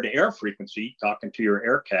the air-to-air frequency, talking to your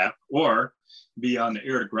air cap, or be on the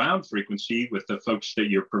air-to-ground frequency with the folks that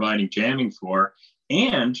you're providing jamming for,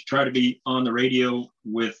 and try to be on the radio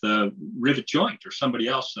with Rivet Joint or somebody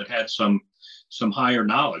else that had some higher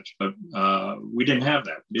knowledge. But we didn't have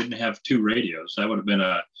that. We didn't have two radios. That would have been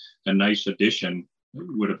a nice addition.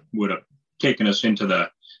 Would have taken us into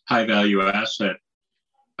the high value asset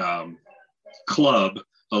club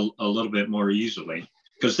a little bit more easily,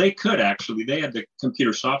 because they had the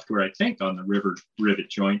computer software, I think, on the Rivet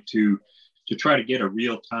Joint to try to get a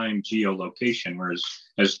real-time geolocation, whereas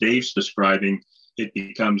as Dave's describing, it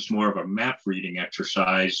becomes more of a map reading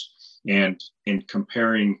exercise, and in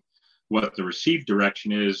comparing what the received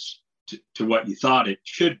direction is to what you thought it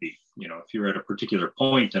should be. If you're at a particular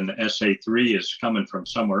point and the SA3 is coming from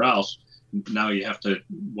somewhere else, now you have to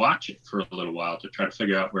watch it for a little while to try to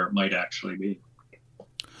figure out where it might actually be.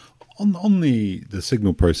 On the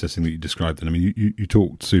signal processing that you described, and I mean, you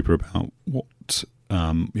talked super about what's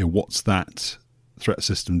that threat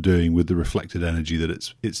system doing with the reflected energy that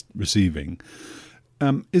it's receiving.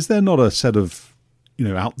 Is there not a set of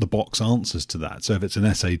out the box answers to that? So if it's an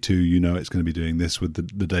SA2, it's going to be doing this with the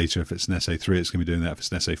data. If it's an SA3, it's going to be doing that. If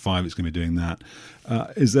it's an SA5, it's going to be doing that.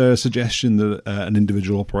 Is there a suggestion that an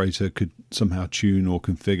individual operator could somehow tune or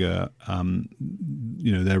configure,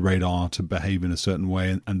 their radar to behave in a certain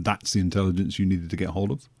way, and that's the intelligence you needed to get hold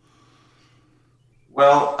of?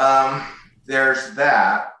 Well, there's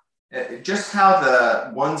that. Just how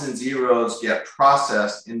the ones and zeros get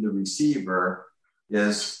processed in the receiver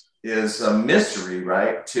is a mystery,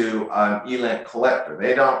 right, to an ELINT collector.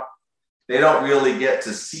 They don't really get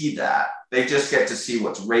to see that. They just get to see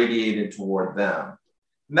what's radiated toward them.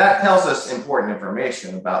 And that tells us important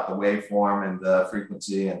information about the waveform and the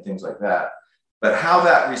frequency and things like that. But how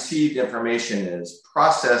that received information is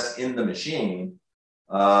processed in the machine,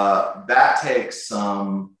 that takes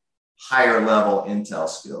some higher level intel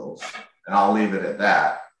skills. And I'll leave it at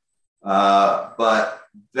that. But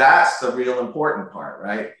that's the real important part,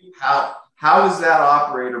 right? How is that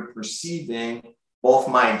operator perceiving both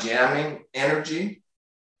my jamming energy?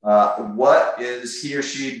 What is he or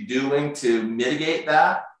she doing to mitigate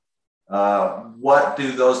that? What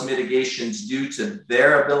do those mitigations do to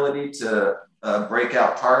their ability to break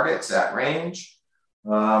out targets at range?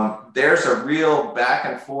 There's a real back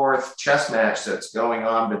and forth chess match that's going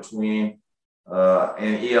on between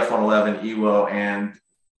an EF-111 EWO and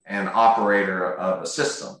an operator of a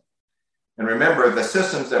system. And remember, the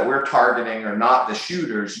systems that we're targeting are not the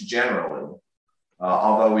shooters generally,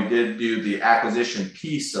 although we did do the acquisition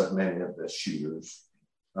piece of many of the shooters.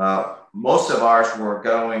 Most of ours were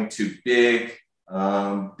going to big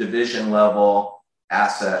division level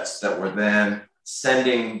assets that were then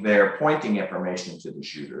sending their pointing information to the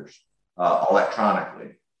shooters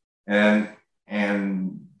electronically. And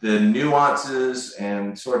the nuances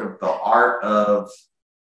and sort of the art of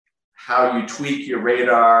how you tweak your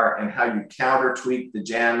radar and how you counter tweak the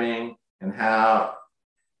jamming, and how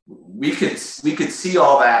we could see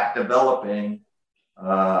all that developing,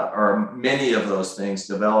 or many of those things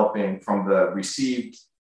developing from the received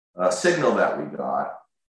signal that we got.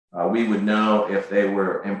 We would know if they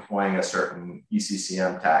were employing a certain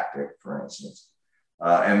ECCM tactic, for instance.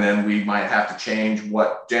 And then we might have to change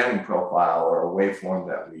what jamming profile or waveform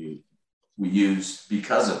that we used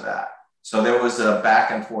because of that. So there was a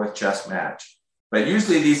back and forth chess match. But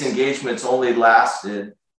usually these engagements only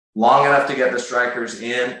lasted long enough to get the strikers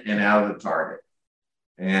in and out of the target.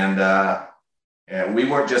 And And we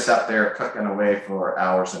weren't just up there cooking away for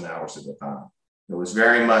hours and hours at a time. It was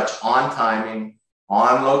very much on timing,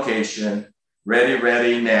 on location,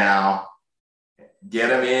 ready now. Get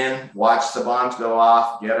them in, watch the bombs go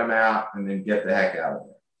off, get them out, and then get the heck out of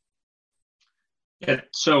there. Yeah,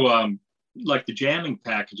 so, like the jamming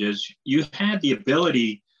packages, you had the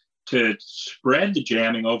ability to spread the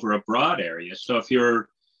jamming over a broad area. So if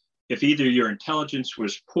either your intelligence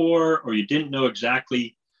was poor or you didn't know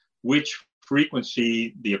exactly which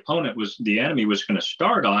frequency the enemy was going to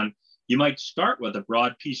start on, you might start with a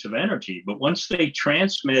broad piece of energy. But once they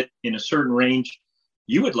transmit in a certain range,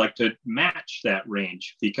 you would like to match that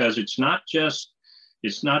range, because it's not just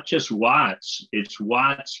watts, it's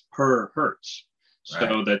watts per hertz. Right.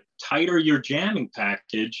 So the tighter your jamming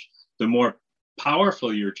package, the more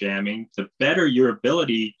powerful you're jamming, the better your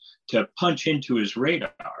ability to punch into his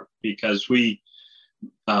radar. Because when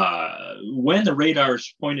the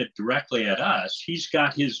radar's pointed directly at us, he's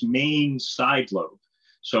got his main side lobe.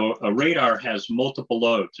 So a radar has multiple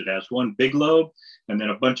lobes. It has one big lobe and then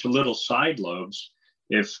a bunch of little side lobes.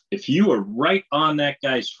 If you are right on that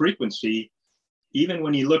guy's frequency, even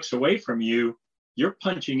when he looks away from you, you're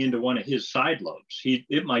punching into one of his side lobes.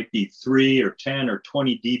 It might be 3 or 10 or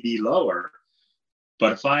 20 dB lower,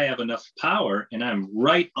 but if I have enough power and I'm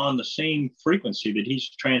right on the same frequency that he's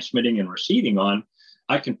transmitting and receiving on,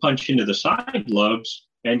 I can punch into the side lobes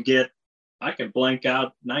and I can blank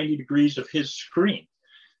out 90 degrees of his screen.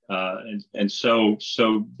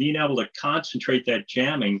 So being able to concentrate that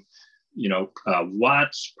jamming,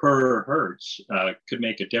 watts per hertz could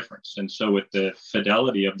make a difference. And so with the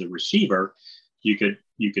fidelity of the receiver, you could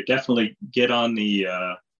definitely get on the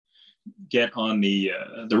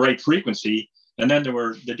right frequency. And then there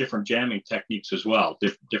were the different jamming techniques as well.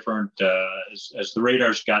 Different as the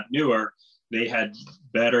radars got newer, they had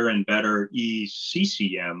better and better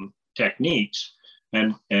ECCM techniques,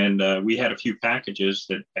 and we had a few packages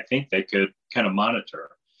that I think they could kind of monitor.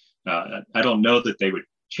 I don't know that they would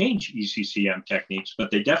change ECCM techniques, but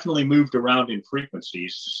they definitely moved around in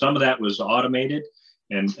frequencies. Some of that was automated,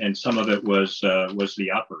 and some of it was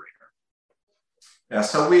the operator. Yeah,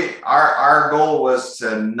 so our goal was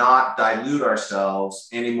to not dilute ourselves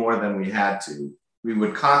any more than we had to. We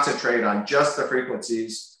would concentrate on just the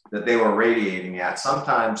frequencies that they were radiating at,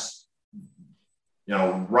 sometimes,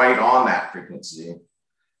 right on that frequency.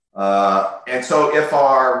 And so if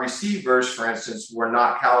our receivers, for instance, were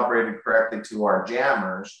not calibrated correctly to our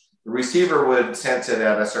jammers, the receiver would sense it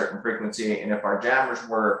at a certain frequency. And if our jammers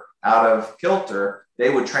were out of kilter, they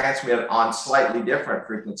would transmit on slightly different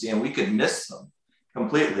frequency, and we could miss them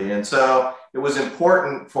completely. And so it was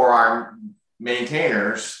important for our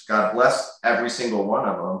maintainers, God bless every single one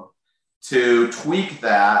of them, to tweak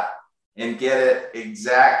that and get it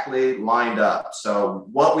exactly lined up. So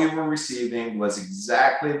what we were receiving was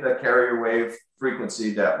exactly the carrier wave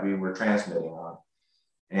frequency that we were transmitting on.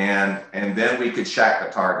 And then we could check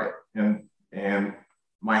the target. And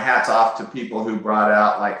my hat's off to people who brought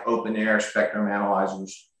out like open air spectrum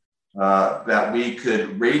analyzers that we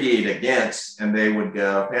could radiate against, and they would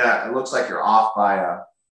go, yeah, it looks like you're off by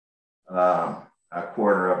a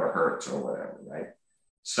quarter of a hertz or whatever, right?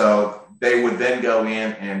 So they would then go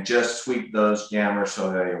in and just tweak those jammers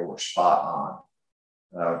so that they were spot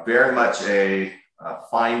on. Very much a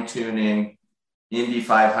fine-tuning Indy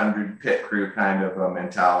 500 pit crew kind of a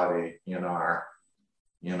mentality in our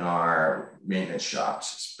maintenance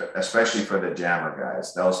shops, especially for the jammer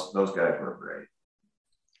guys. Those guys were great.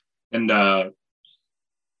 And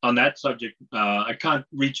on that subject, I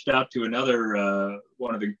reached out to another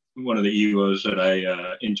one of the EWOs that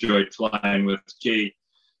I enjoyed flying with,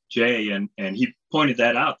 Jay, and he pointed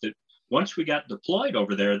that out, that once we got deployed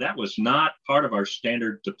over there, that was not part of our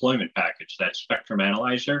standard deployment package, that spectrum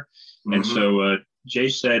analyzer. Mm-hmm. And so Jay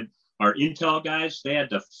said our Intel guys, they had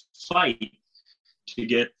to fight to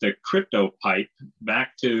get the crypto pipe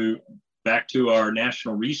back to our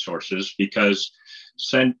national resources, because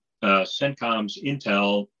CENTCOM's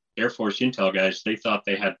Intel, Air Force Intel guys, they thought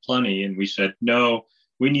they had plenty. And we said, no,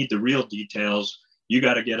 we need the real details. You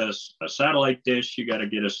got to get us a satellite dish. You got to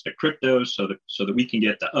get us the crypto so that we can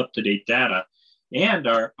get the up-to-date data. And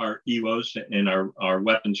our EWOs in our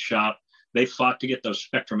weapons shop, they fought to get those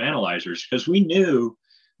spectrum analyzers, because we knew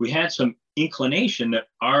we had some inclination that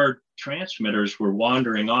our transmitters were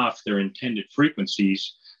wandering off their intended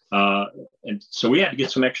frequencies. And so we had to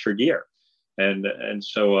get some extra gear. And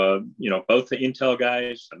so, both the Intel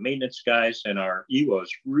guys, the maintenance guys, and our EWOs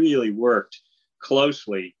really worked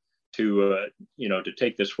closely to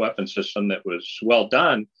take this weapon system that was well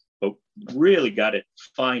done, but really got it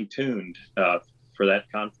fine-tuned for that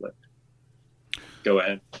conflict. Go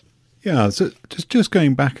ahead. Yeah, so just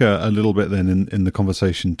going back a little bit then in the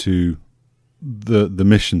conversation to the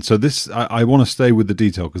mission. So this, I want to stay with the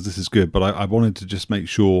detail because this is good, but I wanted to just make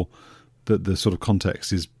sure that the sort of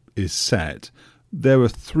context is set. There were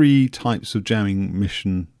 3 types of jamming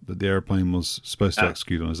mission that the airplane was supposed to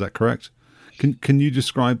execute on. Is that correct? Can you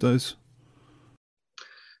describe those?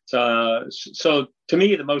 So to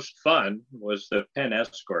me, the most fun was the Penn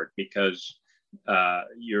Escort because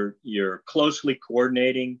you're closely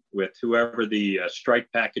coordinating with whoever the strike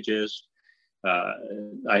package is.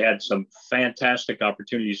 I had some fantastic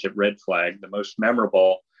opportunities at Red Flag. The most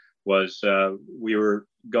memorable was we were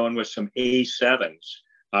going with some A7s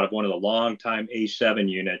out of one of the longtime A7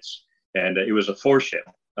 units, and it was a 4-ship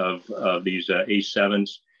of these A7s,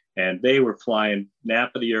 and they were flying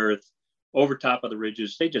nap of the earth over top of the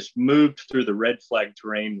ridges. They just moved through the Red Flag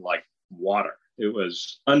terrain like water. It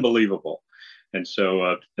was unbelievable. And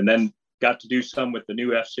so, and then got to do some with the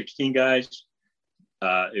new F-16 guys.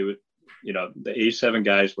 It was, the A7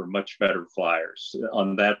 guys were much better flyers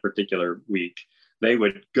on that particular week. They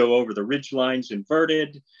would go over the ridge lines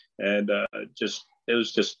inverted, and it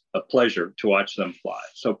was just a pleasure to watch them fly.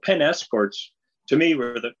 So Penn Escorts, to me,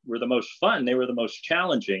 were the most fun. They were the most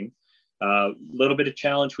challenging. A little bit of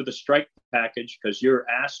challenge with the strike package because you're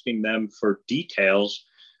asking them for details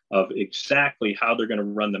of exactly how they're going to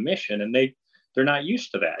run the mission, and they're not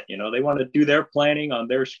used to that. They want to do their planning on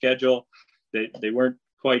their schedule. They weren't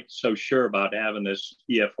quite so sure about having this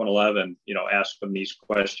EF-111, ask them these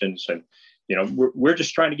questions, and we're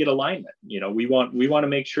just trying to get alignment. We want to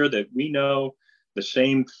make sure that we know the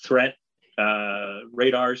same threat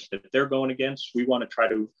radars that they're going against. We want to try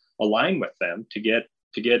to align with them to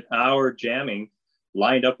get our jamming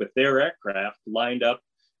lined up with their aircraft, lined up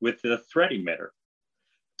with the threat emitter.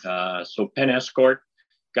 So Penn Escort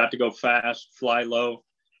got to go fast, fly low,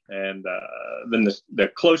 and then the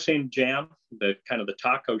close-in jam, the kind of the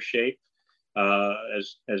taco shape,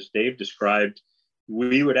 as Dave described,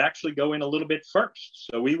 we would actually go in a little bit first.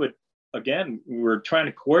 So we were trying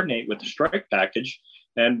to coordinate with the strike package,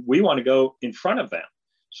 and we want to go in front of them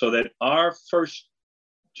so that our first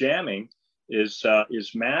jamming is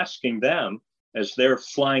masking them as they're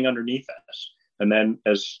flying underneath us. And then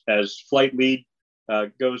as flight lead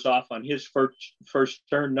goes off on his first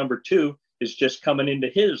turn, number 2 is just coming into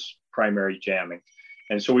his primary jamming.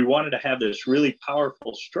 And so we wanted to have this really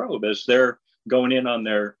powerful strobe as they're going in on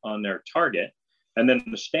their target. And then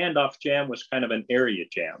the standoff jam was kind of an area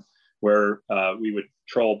jam where we would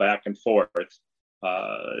troll back and forth.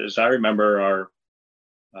 As I remember,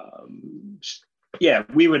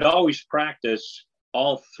 we would always practice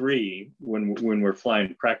all 3 when we're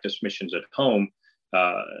flying practice missions at home.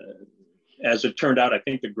 As it turned out, I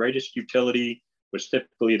think the greatest utility was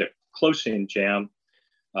typically the close-in jam.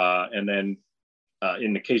 And then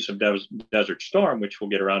in the case of Desert Storm, which we'll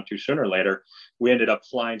get around to sooner or later, we ended up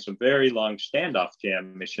flying some very long standoff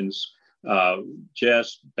jam missions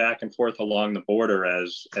just back and forth along the border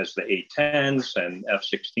as the A-10s and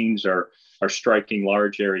F-16s are striking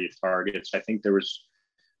large area targets. I think there was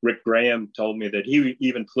Rick Graham told me that he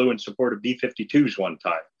even flew in support of B-52s one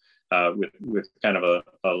time with kind of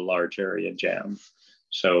a large area jam.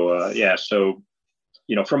 So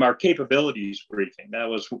from our capabilities briefing, that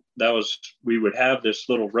was we would have this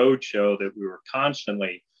little road show that we were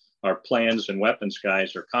constantly, our plans and weapons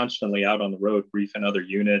guys are constantly out on the road briefing other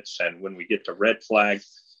units. And when we get to Red Flag,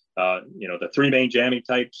 the 3 main jamming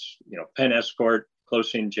types, Penn Escort,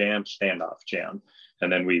 close-in jam, standoff jam.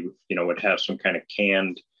 And then we, would have some kind of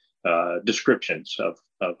canned descriptions of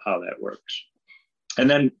how that works. And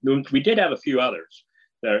then we did have a few others.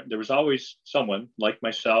 There was always someone like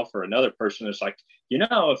myself or another person that's like,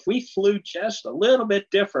 if we flew just a little bit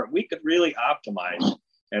different, we could really optimize.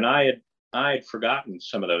 And I had forgotten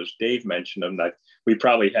some of those. Dave mentioned them, that we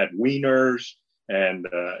probably had wieners and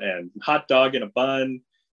hot dog in a bun.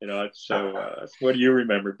 So what do you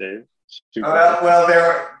remember, Dave? Well,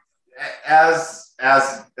 there, as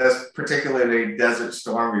particularly Desert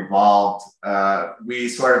Storm evolved, we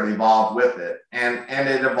sort of evolved with it, and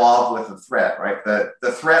it evolved with the threat, right?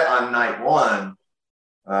 The threat on night 1,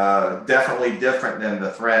 definitely different than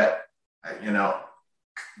the threat,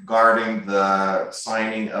 guarding the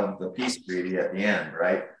signing of the peace treaty at the end,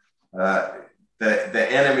 right?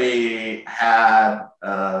 The enemy had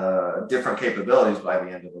different capabilities by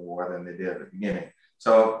the end of the war than they did at the beginning.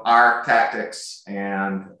 So our tactics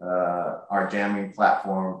and our jamming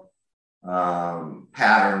platform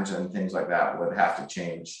patterns and things like that would have to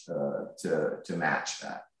change to match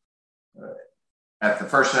that. At the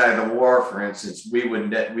first night of the war, for instance, we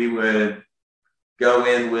would go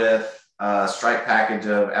in with a strike package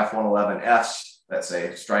of F-111Fs let's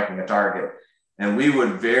say, striking a target. And we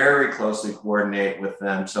would very closely coordinate with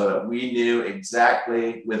them so that we knew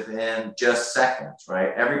exactly within just seconds,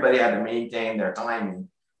 right? Everybody had to maintain their timing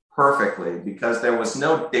perfectly because there was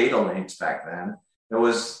no data links back then. There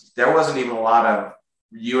wasn't even a lot of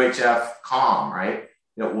UHF comm, right?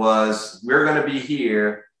 It was, we're going to be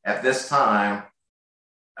here at this time,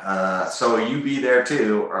 so you be there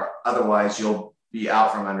too, or otherwise you'll be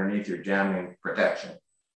out from underneath your jamming protection.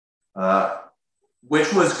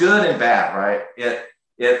 Which was good and bad, right?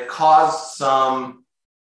 It caused some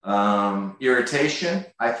irritation,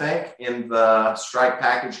 I think, in the strike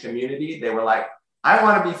package community. They were like, I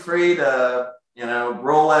want to be free to,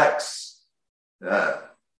 Rolex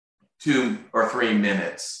 2 or 3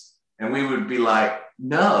 minutes. And we would be like,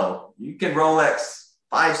 no, you can Rolex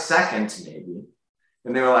 5 seconds maybe.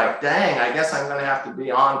 And they were like, dang, I guess I'm going to have to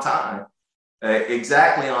be on time,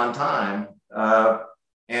 exactly on time.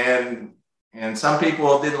 And some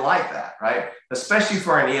people didn't like that, right? Especially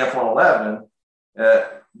for an EF-111,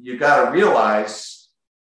 you got to realize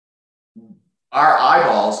our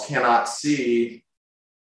eyeballs cannot see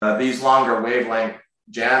these longer wavelength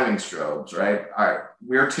jamming strobes, right?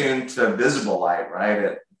 We're tuned to visible light, right?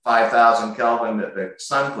 At 5,000 Kelvin that the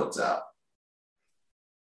sun puts out.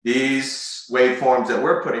 These waveforms that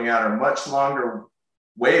we're putting out are much longer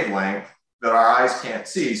wavelength that our eyes can't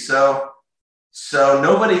see. So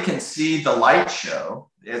nobody can see the light show.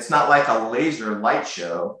 It's not like a laser light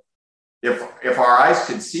show. If our eyes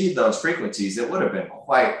could see those frequencies, it would have been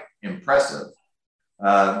quite impressive.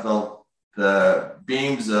 The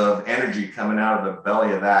beams of energy coming out of the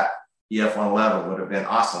belly of that EF-111 would have been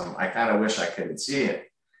awesome. I kind of wish I could see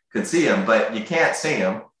them, but you can't see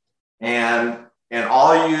them. And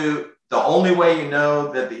the only way you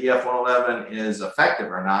know that the EF-111 is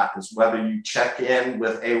effective or not is whether you check in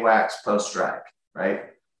with AWACS post-strike, right?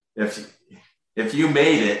 If you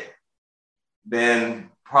made it, then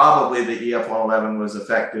probably the EF-111 was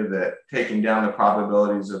effective at taking down the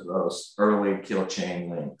probabilities of those early kill chain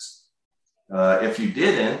links. If you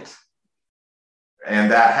didn't,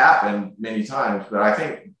 and that happened many times, but I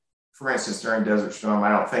think, for instance, during Desert Storm, I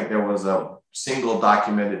don't think there was a single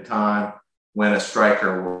documented time when a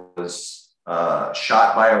striker was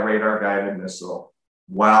shot by a radar-guided missile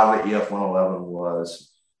while the EF-111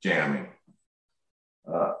 was jamming.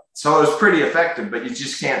 So it was pretty effective, but you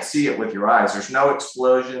just can't see it with your eyes. There's no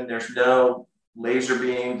explosion. There's no laser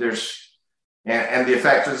beam. And the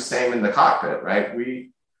effect was the same in the cockpit, right?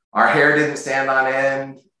 Our hair didn't stand on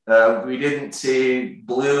end. We didn't see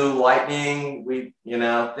blue lightning.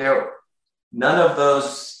 None of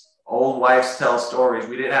those old wives' tale stories.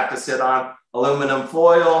 We didn't have to sit on aluminum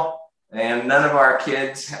foil, and none of our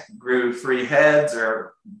kids grew 3 heads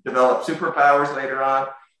or developed superpowers later on.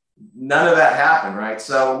 None of that happened, right?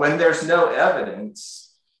 So when there's no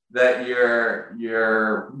evidence that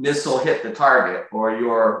your missile hit the target or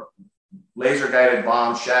your laser-guided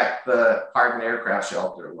bomb shacked the hardened aircraft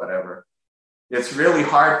shelter or whatever, it's really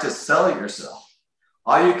hard to sell yourself.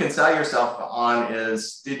 All you can sell yourself on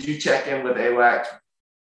is, did you check in with AWACS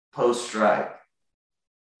post-strike?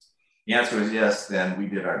 The answer is yes, then we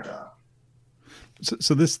did our job.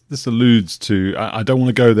 So this alludes to, I don't want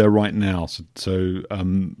to go there right now, sure.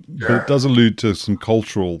 But it does allude to some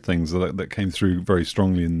cultural things that came through very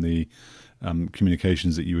strongly in the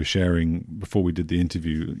communications that you were sharing before we did the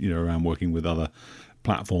interview, around working with other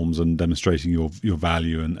platforms and demonstrating your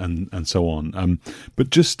value and so on. But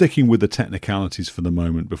just sticking with the technicalities for the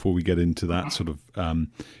moment before we get into that sort of,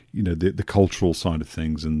 the cultural side of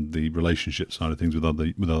things and the relationship side of things with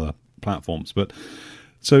other platforms. But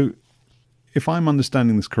so if I'm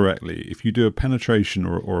understanding this correctly, if you do a penetration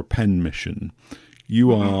or a pen mission,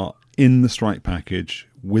 you are in the strike package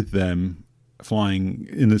with them, flying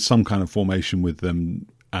in some kind of formation with them,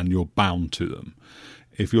 and you're bound to them.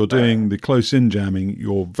 If you're doing the close-in jamming,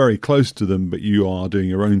 you're very close to them, but you are doing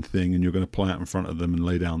your own thing, and you're going to pull out in front of them and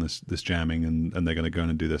lay down this jamming, and they're going to go in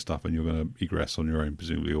and do their stuff, and you're going to egress on your own,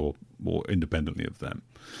 presumably, or independently of them.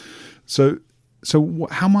 So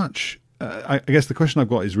how much... I guess the question I've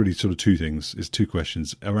got is really sort of two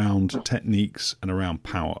questions around techniques and around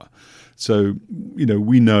power. So,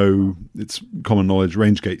 we know it's common knowledge,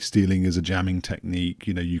 range gate stealing is a jamming technique.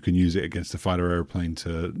 You can use it against a fighter airplane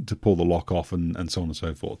to pull the lock off and so on and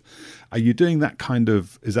so forth. Are you doing that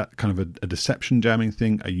is that kind of a deception jamming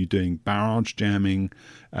thing? Are you doing barrage jamming?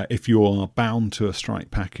 If you are bound to a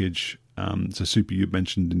strike package, so Super, you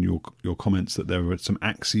mentioned in your comments that there were some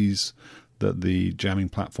axes that the jamming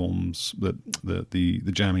platforms, that the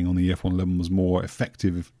jamming on the EF-111 was more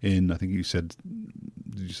effective in. I think you said,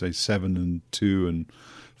 did you say 7 and 2 and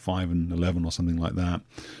 5 and 11 or something like that?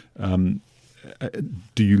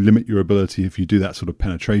 do you limit your ability if you do that sort of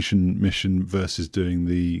penetration mission versus doing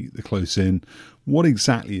the close in? What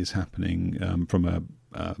exactly is happening from a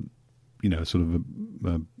sort of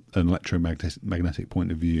an electromagnetic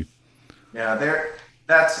point of view? Yeah,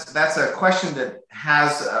 that's a question that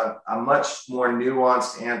has a much more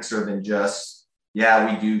nuanced answer than just,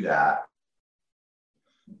 yeah, we do that.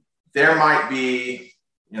 There might be,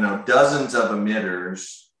 dozens of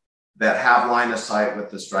emitters that have line of sight with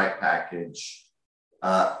the strike package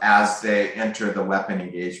as they enter the weapon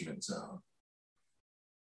engagement zone.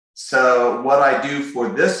 So what I do for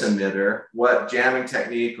this emitter, what jamming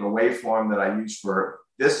technique or waveform that I use for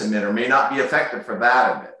this emitter may not be effective for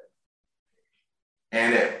that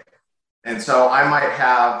emitter. And so I might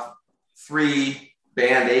have 3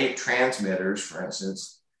 band 8 transmitters, for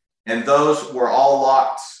instance, and those were all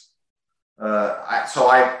locked. So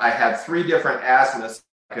I had 3 different azimuths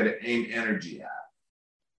I could aim energy at.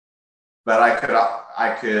 But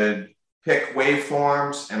I could pick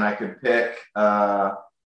waveforms, and I could pick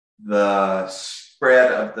the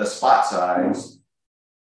spread of the spot size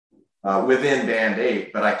within band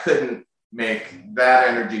 8, but I couldn't make that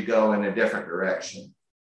energy go in a different direction.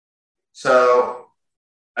 So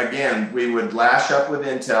again, we would lash up with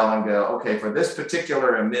Intel and go, okay, for this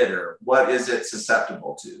particular emitter, what is it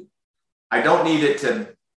susceptible to? I don't need it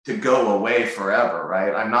to go away forever,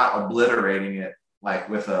 right? I'm not obliterating it like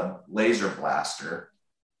with a laser blaster,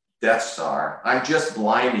 Death Star. I'm just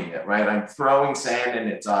blinding it, right? I'm throwing sand in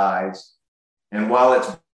its eyes. And while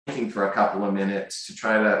it's blinking for a couple of minutes to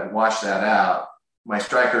try to wash that out, my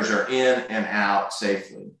strikers are in and out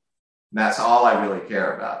safely. And that's all I really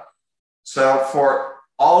care about. So for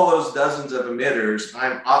all those dozens of emitters,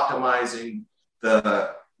 I'm optimizing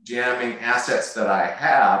the jamming assets that I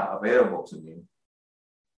have available to me.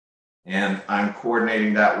 And I'm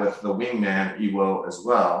coordinating that with the Wingman EWO as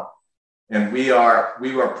well. And we are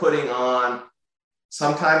putting on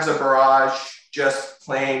sometimes a barrage, just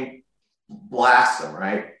plain blast them,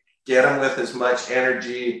 right? Get them with as much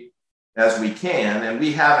energy as we can. And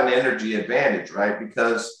we have an energy advantage, right?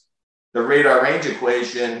 Because the radar range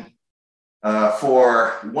equation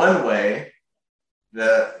for a one-way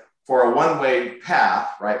path,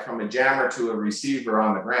 right, from a jammer to a receiver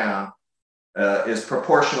on the ground is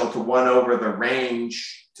proportional to 1 over the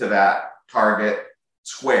range to that target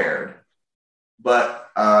squared. But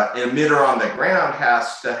an emitter on the ground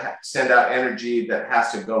has to send out energy that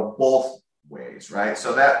has to go both ways, right?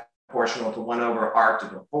 So that's proportional to 1 over r to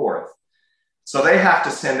the 4th. So they have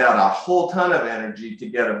to send out a whole ton of energy to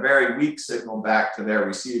get a very weak signal back to their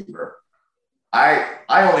receiver. I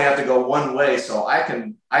only have to go one way, so I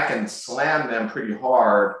can slam them pretty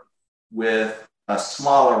hard with a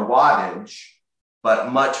smaller wattage,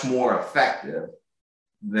 but much more effective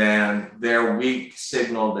than their weak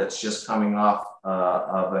signal that's just coming off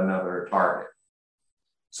of another target.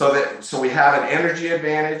 So we have an energy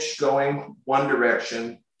advantage going one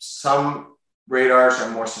direction. Some radars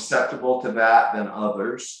are more susceptible to that than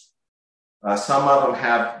others. Some of them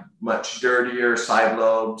have much dirtier side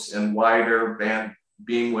lobes and wider band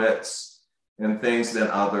beam widths and things than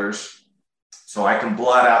others. So I can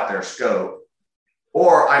blot out their scope.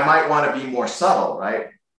 Or I might want to be more subtle, right?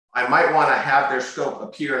 I might want to have their scope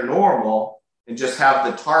appear normal and just have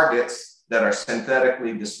the targets that are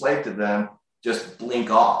synthetically displayed to them just blink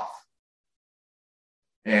off.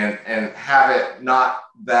 And have it not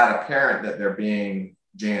that apparent that they're being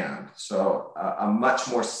jammed. So a much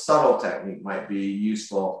more subtle technique might be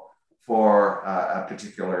useful for a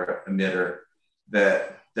particular emitter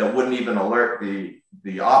that wouldn't even alert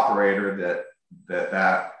the operator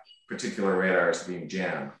that particular radar is being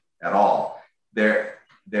jammed at all.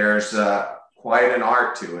 There's quite an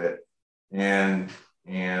art to it, and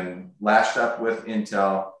lashed up with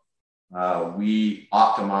Intel, we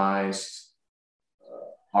optimized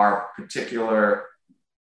our particular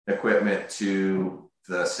equipment to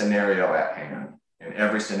the scenario at hand, and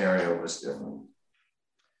every scenario was different.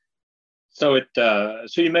 So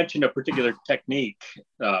so you mentioned a particular technique,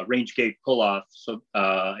 range gate pull-off. So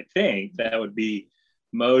I think that would be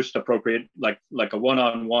most appropriate, like a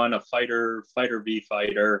one-on-one, a fighter v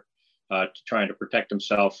fighter, trying to protect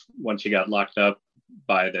himself once he got locked up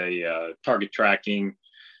by the target tracking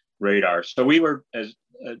radar. So we were, as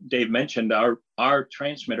Dave mentioned, our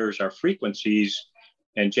transmitters, our frequencies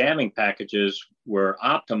and jamming packages were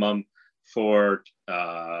optimum for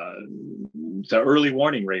the early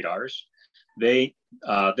warning radars.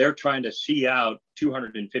 They're trying to see out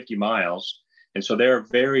 250 miles, and so they're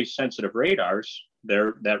very sensitive radars.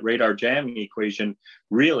 That radar jamming equation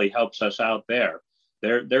really helps us out there.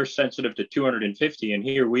 they're sensitive to 250, and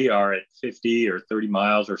here we are at 50 or 30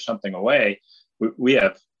 miles or something away. We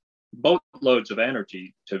have boatloads of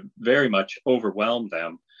energy to very much overwhelm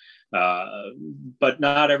them. But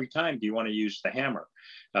not every time do you want to use the hammer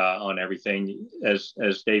on everything. As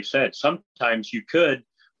Dave said, sometimes you could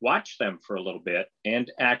watch them for a little bit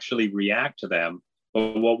and actually react to them.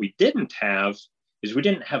 But what we didn't have is we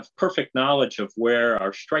didn't have perfect knowledge of where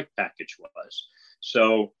our strike package was.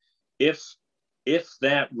 So if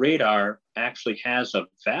that radar actually has a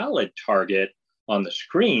valid target on the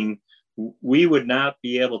screen, we would not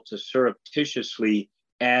be able to surreptitiously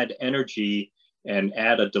add energy and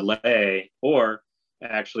add a delay, or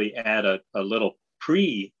actually add a little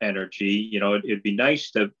pre-energy. It'd be nice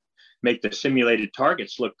to make the simulated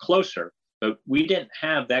targets look closer, but we didn't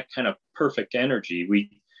have that kind of perfect energy.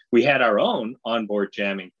 We had our own onboard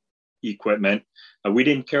jamming equipment. We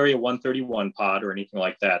didn't carry a 131 pod or anything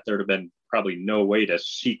like that. There'd have been probably no way to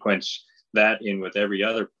sequence that in with every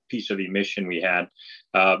other piece of emission we had.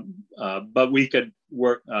 But we could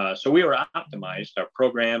work. So we were optimized, our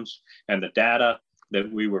programs and the data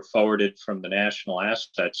that we were forwarded from the national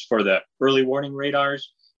assets for the early warning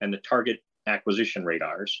radars and the target acquisition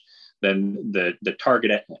radars. Then the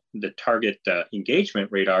target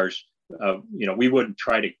engagement radars, we wouldn't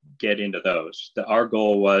try to get into those. Our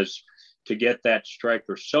goal was to get that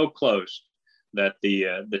striker so close that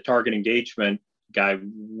the target engagement guy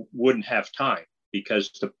wouldn't have time,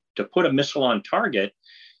 because to put a missile on target,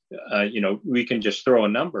 we can just throw a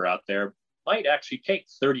number out there, might actually take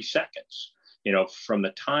 30 seconds. From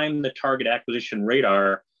the time the target acquisition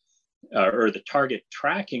radar or the target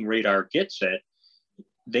tracking radar gets it,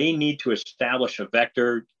 they need to establish a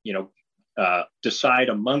vector, decide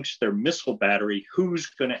amongst their missile battery who's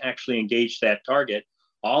going to actually engage that target.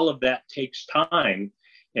 All of that takes time.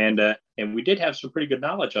 And we did have some pretty good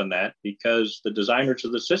knowledge on that, because the designers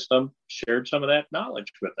of the system shared some of that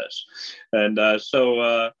knowledge with us. And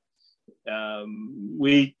so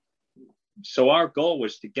our goal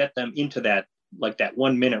was to get them into that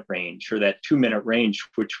 1 minute range or that 2 minute range,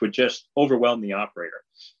 which would just overwhelm the operator.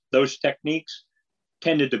 Those techniques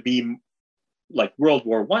tended to be like World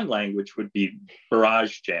War I language would be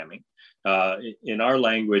barrage jamming. In our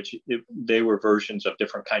language, they were versions of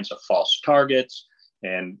different kinds of false targets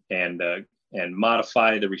and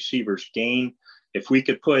modify the receiver's gain. If we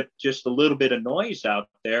could put just a little bit of noise out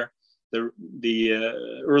there, the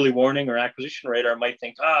early warning or acquisition radar might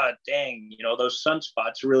think, dang, those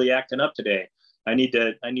sunspots are really acting up today. I need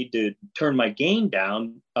to turn my gain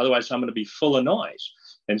down, otherwise I'm going to be full of noise.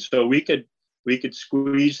 And so we could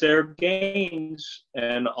squeeze their gains,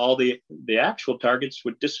 and all the actual targets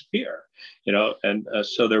would disappear,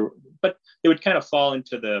 but it would kind of fall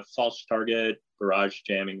into the false target barrage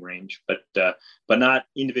jamming range, but not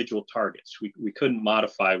individual targets. We couldn't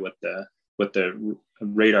modify what the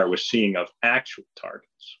radar was seeing of actual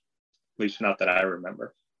targets, at least not that I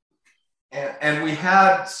remember. And we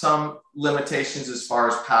had some limitations as far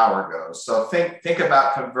as power goes. So think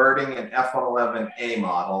about converting an F-111A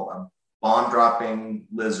model, a bomb-dropping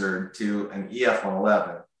Lizard, to an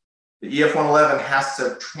EF-111. The EF-111 has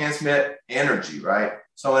to transmit energy, right?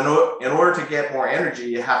 So in order to get more energy,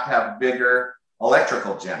 you have to have a bigger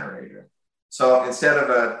electrical generator. So instead of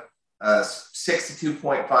a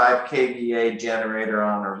 62.5 kVA generator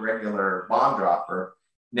on a regular bomb dropper,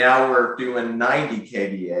 now we're doing 90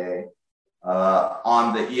 kVA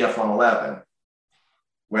on the EF-111.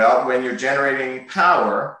 Well, when you're generating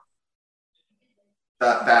power,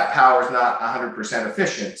 that power is not 100%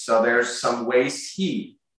 efficient. So there's some waste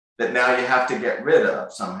heat that now you have to get rid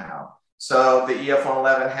of somehow. So the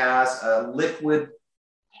EF-111 has a liquid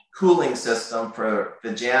cooling system for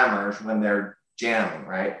the jammers when they're jamming,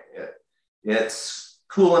 right? It's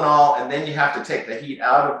cooling all, and then you have to take the heat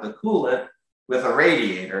out of the coolant with a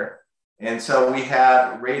radiator. And so we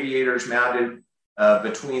had radiators mounted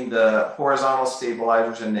between the horizontal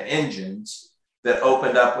stabilizers and the engines that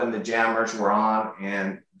opened up when the jammers were on,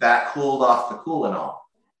 and that cooled off the coolant all.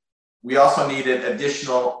 We also needed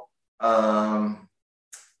additional ram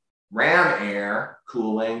air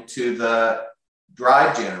cooling to the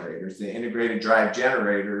drive generators, the integrated drive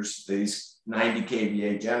generators, these 90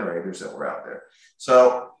 kVA generators that were out there.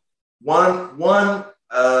 So one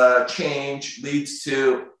change leads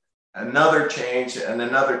to another change and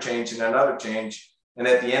another change and another change. And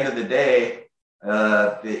at the end of the day,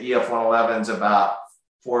 the EF-111 is about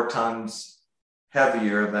 4 tons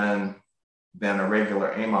heavier than a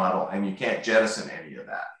regular A model, and you can't jettison any of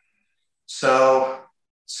that. So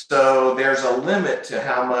there's a limit to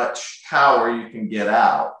how much power you can get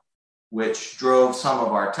out. which drove some of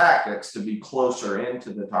our tactics to be closer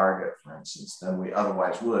into the target, for instance, than we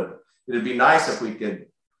otherwise would. It'd be nice if we could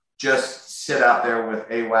just sit out there with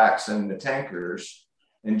AWACS and the tankers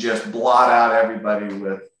and just blot out everybody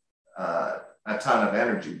with a ton of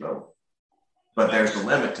energy, but there's a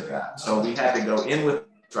limit to that. So we had to go in with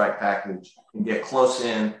strike package and get close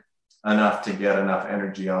in enough to get enough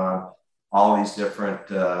energy on all these different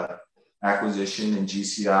acquisition and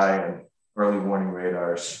GCI and early warning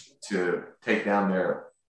radars to take down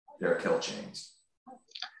their kill chains.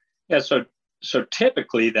 Yeah, so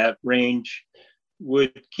typically that range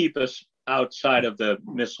would keep us outside of the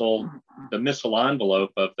missile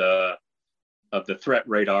envelope of the threat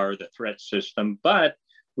radar, the threat system, but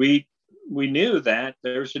we knew that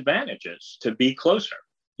there's advantages to be closer.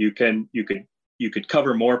 You could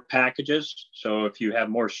cover more packages. So if you have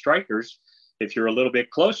more strikers, if you're a little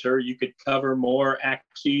bit closer, you could cover more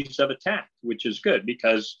axes of attack, which is good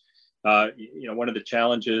because one of the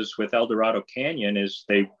challenges with El Dorado Canyon is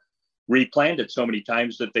they replanned it so many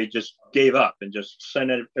times that they just gave up and just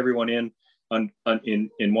sent everyone in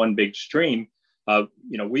one big stream.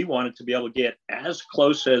 We wanted to be able to get as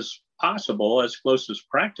close as possible, as close as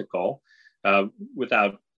practical,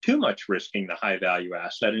 without too much risking the high value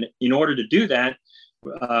asset. And in order to do that,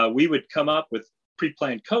 we would come up with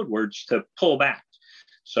pre-planned code words to pull back.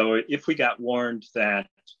 So if we got warned that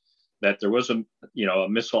there was a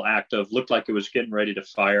missile active, looked like it was getting ready to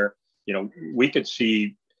fire, we could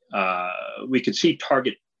see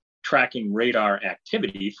target tracking radar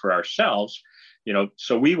activity for ourselves,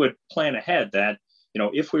 so we would plan ahead that,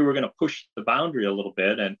 if we were going to push the boundary a little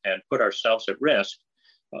bit and put ourselves at risk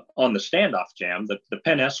on the standoff jam, the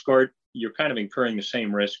Penn escort, you're kind of incurring the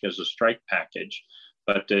same risk as a strike package.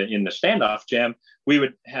 But in the standoff jam, we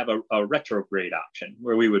would have a retrograde option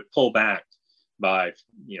where we would pull back by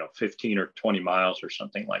 15 or 20 miles or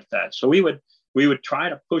something like that. So we would try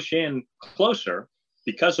to push in closer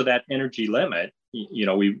because of that energy limit. You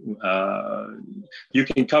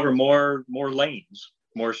can cover more lanes,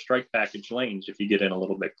 more strike package lanes if you get in a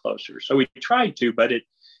little bit closer. So we tried to, but it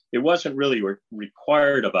wasn't really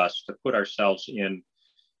required of us to put ourselves in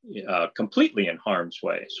completely in harm's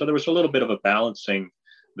way. So there was a little bit of a balancing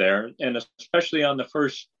there. And especially on the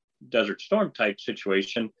first Desert Storm type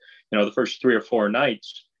situation, the first 3 or 4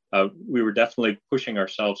 nights, we were definitely pushing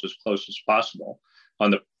ourselves as close as possible. On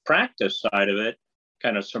the practice side of it,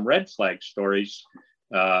 kind of some red flag stories,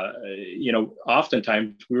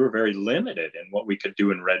 oftentimes we were very limited in what we could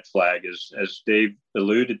do in red flag. As Dave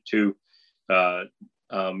alluded to,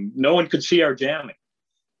 no one could see our jamming.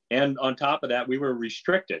 And on top of that, we were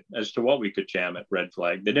restricted as to what we could jam at red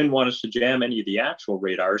flag. They didn't want us to jam any of the actual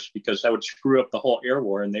radars because that would screw up the whole air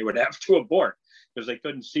war and they would have to abort because they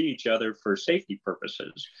couldn't see each other for safety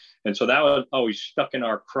purposes. And so that was always stuck in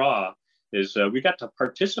our craw, is we got to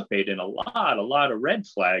participate in a lot of red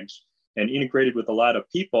flags and integrated with a lot of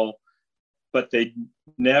people, but they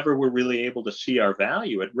never were really able to see our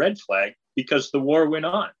value at red flag because the war went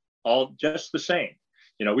on all just the same.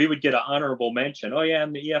 We would get an honorable mention. Oh yeah,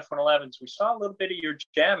 in the EF-111s, we saw a little bit of your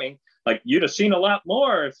jamming. Like you'd have seen a lot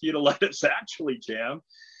more if you'd have let us actually jam.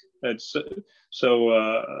 And so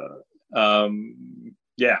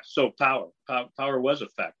power was a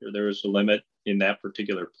factor. There was a limit in that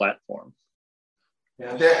particular platform.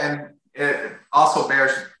 Yeah, and it also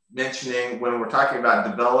bears mentioning when we're talking about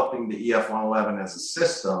developing the EF-111 as a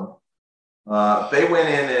system, they went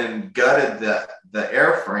in and gutted the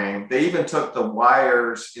airframe. They even took the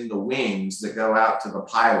wires in the wings that go out to the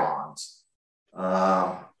pylons.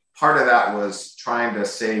 Part of that was trying to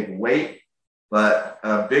save weight, but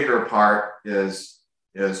a bigger part is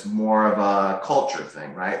more of a culture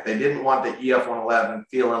thing, right? They didn't want the EF-111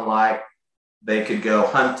 feeling like they could go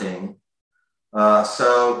hunting.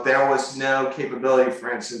 So there was no capability,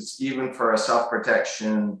 for instance, even for a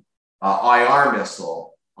self-protection IR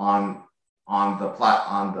missile on the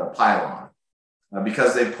pylon,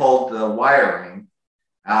 because they pulled the wiring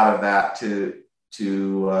out of that to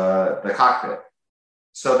the cockpit.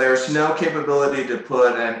 So there's no capability to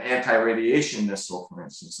put an anti-radiation missile, for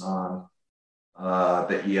instance, on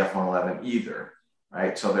the EF-111 either,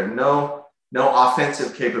 right? So there's no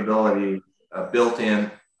offensive capability built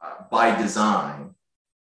in by design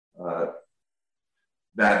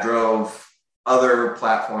that drove other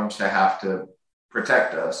platforms to have to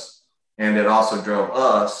protect us. And it also drove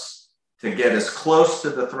us to get as close to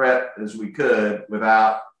the threat as we could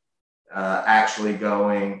without actually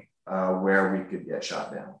going where we could get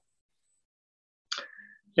shot down.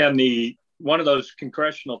 Yeah, and one of those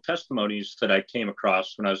congressional testimonies that I came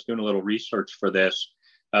across when I was doing a little research for this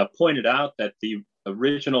pointed out that the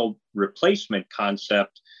original replacement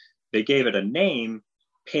concept they gave it a name,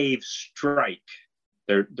 PAVE Strike.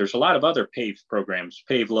 There's a lot of other PAVE programs,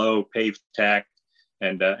 PAVE Low, PAVE Tac,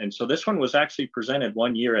 and so this one was actually presented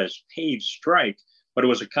one year as PAVE Strike, but it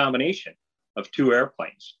was a combination of two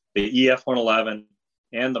airplanes, the EF-111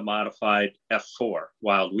 and the modified F-4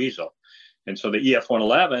 Wild Weasel. And so the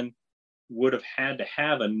EF-111 would have had to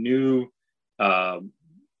have a new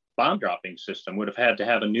bomb dropping system, would have had to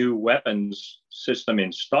have a new weapons system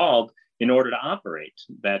installed in order to operate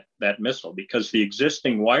that missile, because the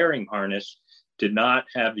existing wiring harness did not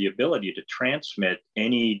have the ability to transmit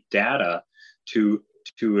any data to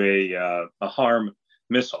a HARM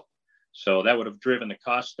missile. So that would have driven the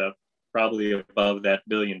cost up probably above that $1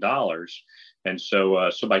 billion. And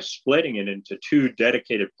so by splitting it into two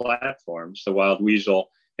dedicated platforms, the Wild Weasel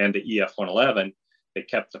and the EF-111, they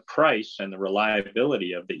kept the price and the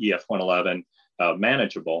reliability of the EF-111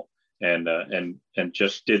 manageable, and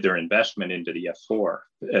just did their investment into the F-4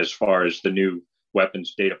 as far as the new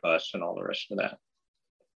weapons data bus and all the rest of that.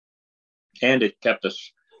 And it kept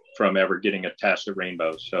us from ever getting a tacit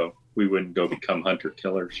rainbow, so we wouldn't go become hunter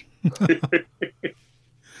killers.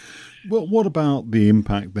 Well, what about the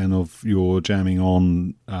impact then of your jamming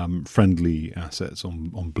on friendly assets,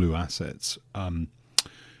 on blue assets?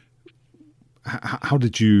 How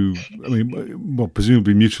did you? I mean, well,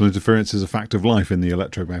 presumably mutual interference is a fact of life in the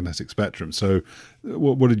electromagnetic spectrum. So,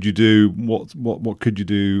 what did you do? What could you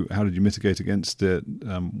do? How did you mitigate against it?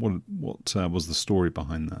 What was the story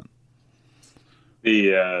behind that?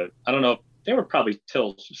 I don't know. They were probably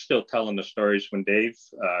still telling the stories when Dave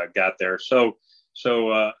got there. So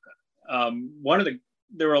there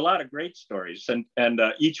were a lot of great stories, and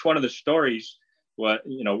each one of the stories.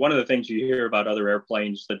 One of the things you hear about other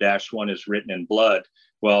airplanes, the Dash 1 is written in blood.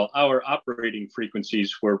 Well, our operating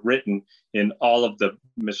frequencies were written in all of the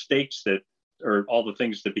mistakes or all the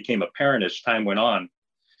things that became apparent as time went on.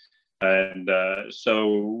 And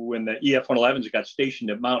so when the EF-111s got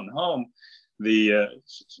stationed at Mountain Home,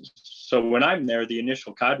 so when I'm there, the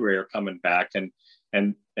initial cadre are coming back,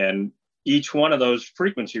 and each one of those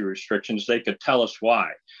frequency restrictions, they could tell us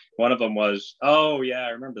why. One of them was, oh yeah, I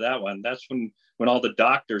remember that one. That's when all the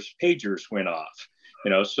doctors' pagers went off.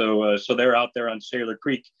 So they're out there on Sailor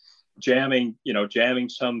Creek jamming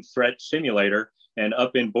some threat simulator, and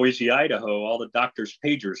up in Boise, Idaho, all the doctors'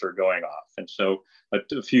 pagers are going off. And so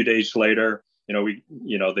a few days later,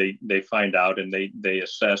 they find out, and they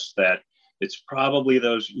assess that it's probably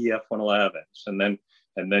those EF-111s. And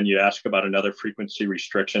then you ask about another frequency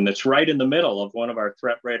restriction that's right in the middle of one of our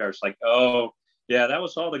threat radars, like, oh, yeah, that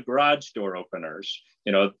was all the garage door openers.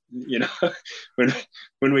 When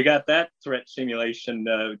we got that threat simulation,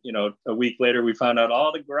 a week later, we found out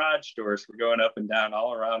all the garage doors were going up and down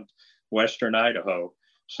all around Western Idaho.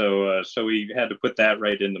 So we had to put that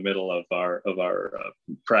right in the middle of our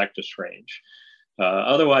practice range.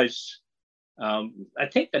 Otherwise, I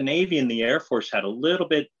think the Navy and the Air Force had a little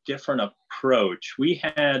bit different approach. We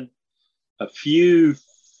had a few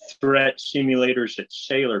threat simulators at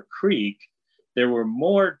Sailor Creek. There were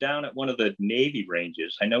more down at one of the Navy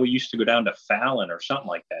ranges. I know we used to go down to Fallon or something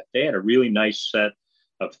like that. They had a really nice set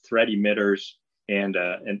of threat emitters, and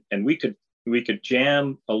we could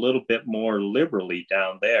jam a little bit more liberally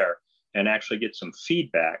down there and actually get some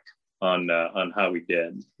feedback on how we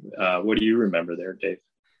did. What do you remember there, Dave?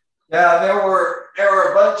 Yeah, there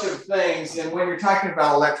were a bunch of things, and when you're talking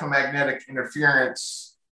about electromagnetic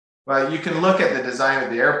interference, well, you can look at the design of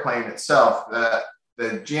the airplane itself.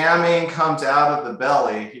 The jamming comes out of the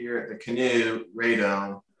belly here at the canoe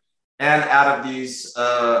radome and out of these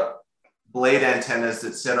blade antennas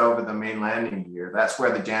that sit over the main landing gear. That's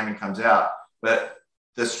where the jamming comes out. But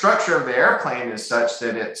the structure of the airplane is such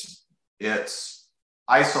that it's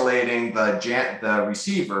isolating the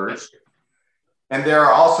receivers. And there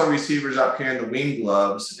are also receivers up here in the wing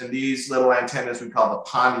gloves. And these little antennas we call the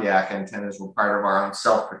Pontiac antennas were part of our own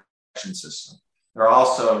self-protection system. There are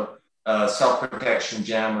also self-protection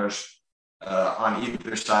jammers on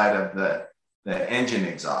either side of the engine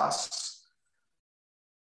exhausts.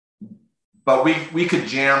 But we could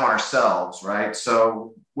jam ourselves, right?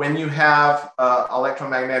 So when you have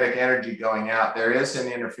electromagnetic energy going out, there is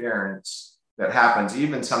an interference that happens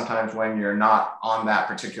even sometimes when you're not on that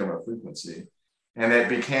particular frequency. And it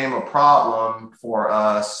became a problem for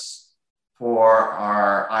us for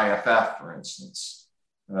our IFF, for instance.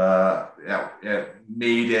 It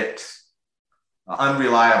made it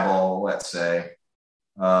unreliable, let's say,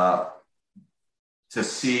 to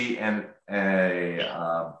see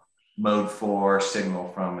a mode 4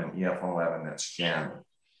 signal from an EF-111 that's jammed.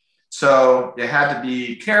 So you had to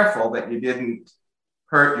be careful that you didn't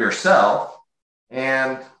hurt yourself,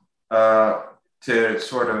 and to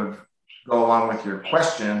sort of go along with your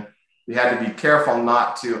question, we had to be careful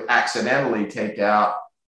not to accidentally take out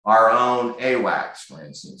our own AWACS, for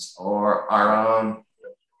instance, or our own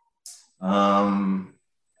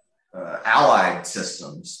allied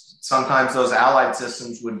systems. Sometimes those allied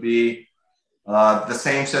systems would be the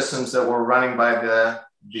same systems that were running by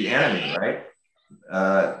the enemy, right?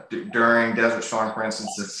 During Desert Storm, for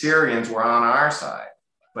instance, the Syrians were on our side,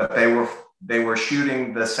 but they were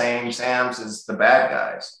shooting the same SAMs as the bad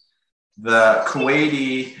guys. The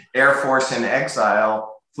Kuwaiti Air Force in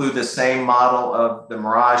exile flew the same model of the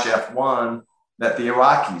Mirage F1 that the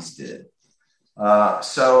Iraqis did.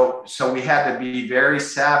 So we had to be very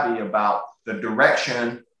savvy about the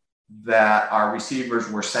direction that our receivers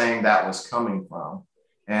were saying that was coming from.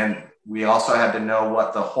 And we also had to know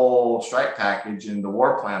what the whole strike package in the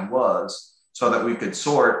war plan was so that we could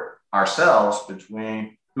sort ourselves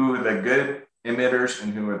between who are the good emitters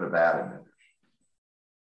and who are the bad emitters.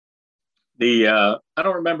 I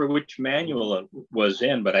don't remember which manual it was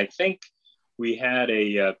in, but I think we had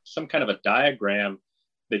some kind of a diagram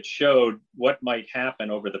that showed what might happen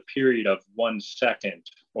over the period of 1 second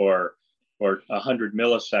or 100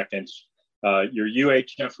 milliseconds. Your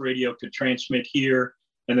UHF radio could transmit here,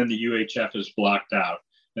 and then the UHF is blocked out.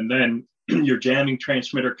 And then your jamming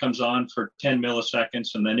transmitter comes on for 10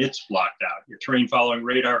 milliseconds, and then it's blocked out. Your terrain following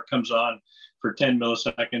radar comes on for 10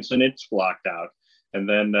 milliseconds, and it's blocked out. And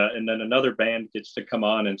then another band gets to come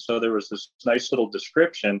on. And so there was this nice little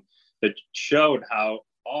description that showed how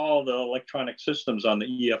all the electronic systems on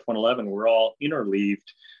the EF-111 were all interleaved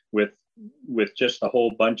with just a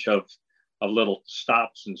whole bunch of little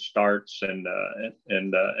stops and starts. And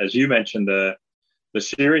as you mentioned, the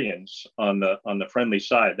Syrians on the friendly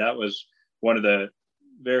side, that was one of the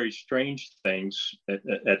very strange things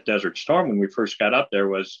at Desert Storm when we first got up there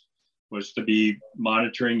was to be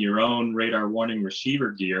monitoring your own radar warning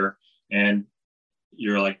receiver gear. And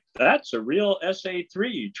you're like, that's a real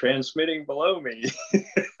SA-3 transmitting below me.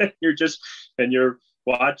 you're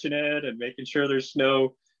watching it and making sure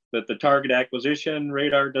that the target acquisition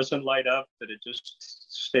radar doesn't light up, that it just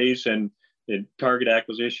stays in target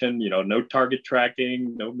acquisition, no target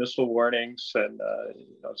tracking, no missile warnings. And,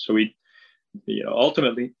 so we,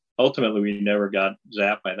 ultimately we never got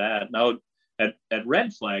zapped by that. Now, at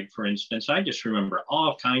Red Flag, for instance, I just remember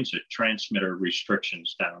all kinds of transmitter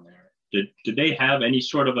restrictions down there. Did they have any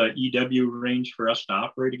sort of a EW range for us to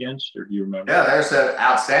operate against, or do you remember? Yeah, there's an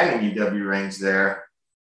outstanding EW range there,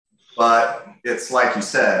 but it's like you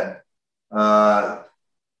said,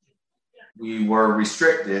 we were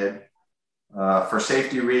restricted for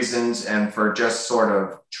safety reasons and for just sort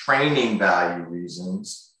of training value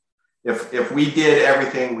reasons. If we did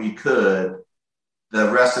everything we could, the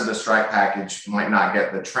rest of the strike package might not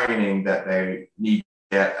get the training that they need to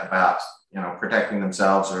get about, protecting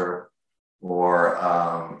themselves or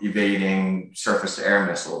evading surface-to-air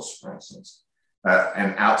missiles, for instance.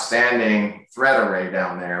 An outstanding threat array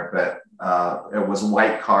down there, but it was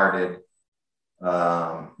white carded.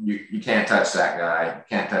 You can't touch that guy. You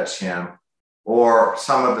can't touch him. Or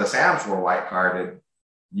some of the SAMs were white carded.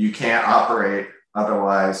 You can't operate,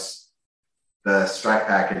 otherwise the strike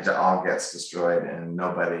package all gets destroyed and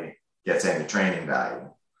nobody gets any training value.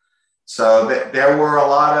 So there were a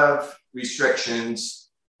lot of restrictions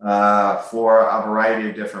for a variety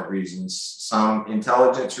of different reasons, some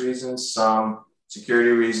intelligence reasons, some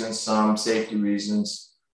security reasons, some safety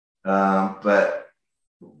reasons. But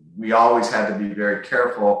we always had to be very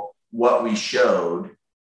careful what we showed,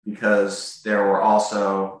 because there were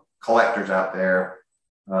also collectors out there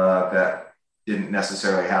that didn't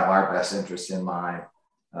necessarily have our best interests in mind,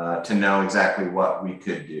 to know exactly what we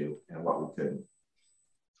could do and what we couldn't.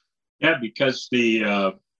 Yeah, because we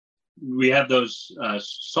have those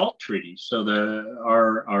SALT treaties. So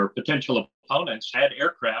our potential opponents had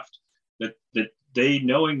aircraft that they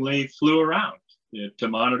knowingly flew around to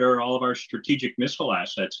monitor all of our strategic missile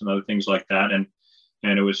assets and other things like that. And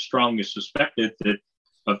it was strongly suspected that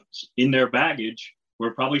in their baggage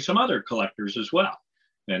were probably some other collectors as well.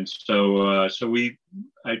 And so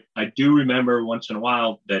I do remember once in a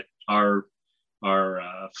while that our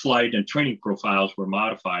flight and training profiles were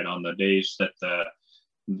modified on the days that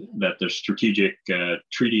the strategic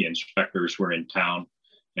treaty inspectors were in town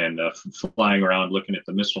and flying around looking at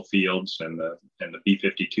the missile fields and the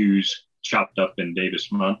B-52s chopped up in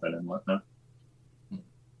Davis-Monthan and whatnot.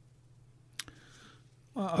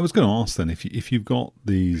 I was going to ask then, if you've got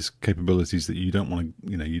these capabilities that you don't want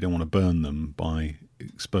to burn them by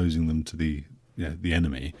exposing them to the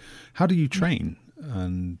enemy, how do you train?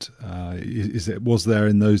 And was there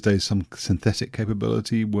in those days some synthetic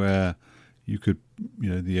capability where you could,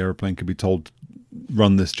 the airplane could be told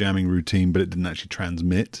run this jamming routine, but it didn't actually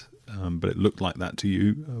transmit. But it looked like that to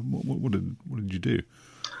you. What did you do?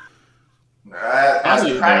 As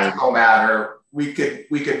a practical matter, we could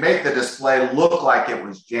make the display look like it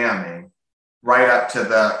was jamming right up to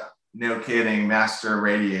the no kidding master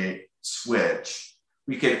radiate switch.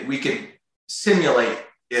 We could simulate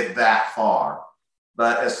it that far,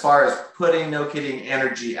 but as far as putting no kidding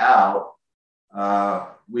energy out,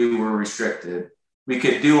 we were restricted. We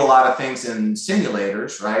could do a lot of things in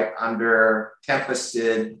simulators, right, under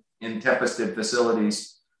tempested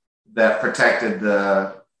facilities that protected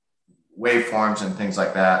the waveforms and things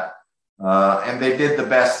like that. And they did the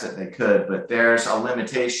best that they could, but there's a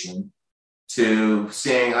limitation to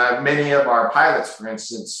seeing. Many of our pilots, for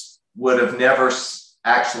instance, would have never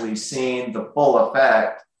actually seen the full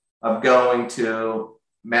effect of going to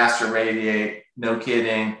master radiate, no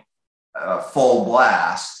kidding, full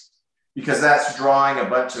blast, because that's drawing a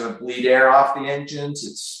bunch of bleed air off the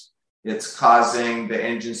engines. It's causing the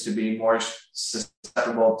engines to be more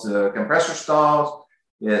susceptible to compressor stalls.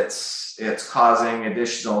 It's causing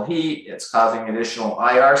additional heat. It's causing additional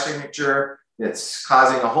IR signature. It's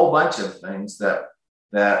causing a whole bunch of things that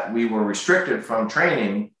we were restricted from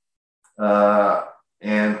training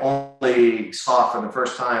and only saw for the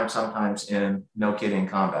first time sometimes in no kidding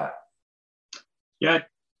combat. Yeah,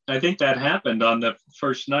 I think that happened on the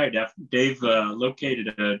first night. After Dave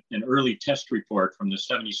located an early test report from the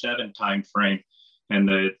 77 time frame, and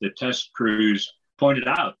the test crews pointed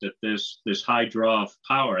out that this high draw of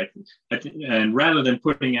power, and rather than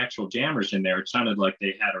putting actual jammers in there, it sounded like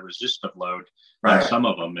they had a resistive load on some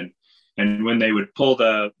of them. And when they would pull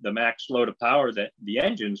the max load of power, that the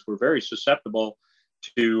engines were very susceptible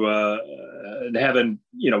to having,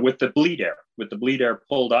 with the bleed air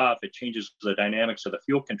pulled off, it changes the dynamics of the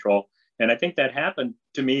fuel control. And I think that happened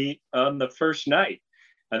to me on the first night.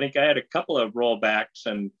 I think I had a couple of rollbacks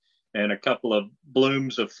and a couple of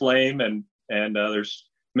blooms of flame, and there's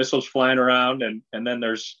missiles flying around, and then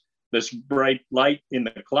there's this bright light in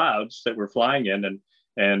the clouds that we're flying in,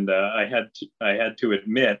 and I had to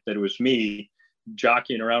admit that it was me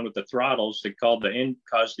jockeying around with the throttles that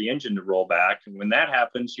caused the engine to roll back. And when that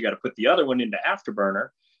happens, you got to put the other one into afterburner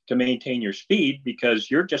to maintain your speed, because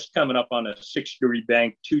you're just coming up on a 6-degree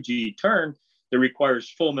bank 2G turn that requires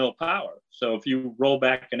full mill power. So if you roll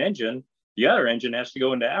back an engine, the other engine has to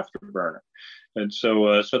go into afterburner. And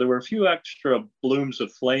so there were a few extra blooms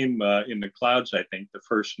of flame in the clouds, I think, the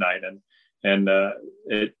first night. And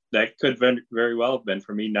that could very well have been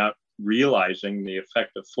for me not realizing the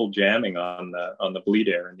effect of full jamming on the bleed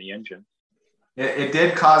air in the engine. It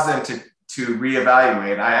did cause them to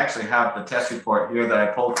reevaluate. I actually have the test report here that I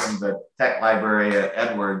pulled from the tech library at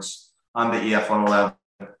Edwards on the EF-111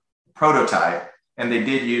 prototype, and they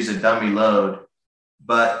did use a dummy load,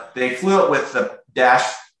 but they flew it with the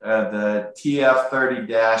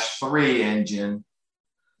TF30-3 engine,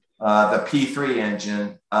 the P3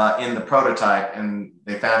 engine in the prototype, and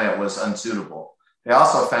they found it was unsuitable. They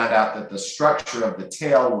also found out that the structure of the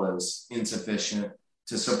tail was insufficient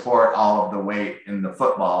to support all of the weight in the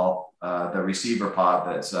football, the receiver pod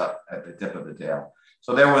that's up at the tip of the tail.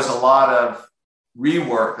 So there was a lot of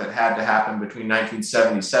rework that had to happen between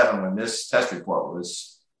 1977, when this test report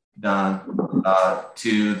was done,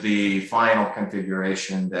 to the final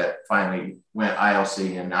configuration that finally went ILC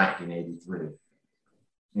in 1983,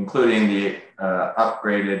 including the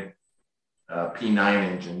upgraded P9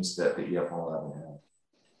 engines that the EF-111 had,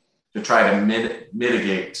 to try to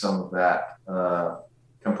mitigate some of that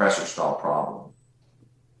compressor stall problem.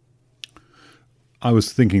 I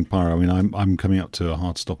was thinking, Pyro. I mean, I'm coming up to a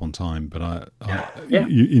hard stop on time, but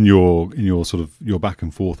in your sort of your back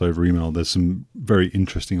and forth over email, there's some very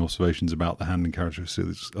interesting observations about the handling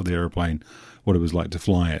characteristics of the aeroplane, what it was like to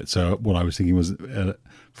fly it. So what I was thinking was,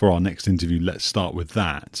 for our next interview, let's start with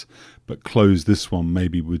that, but close this one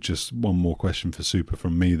maybe with just one more question for Super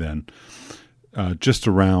from me then, just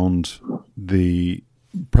around the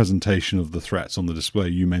presentation of the threats on the display.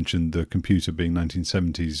 You mentioned the computer being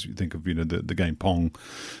 1970s. You think of the game Pong.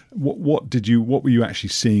 What were you actually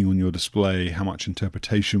seeing on your display? How much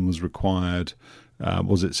interpretation was required?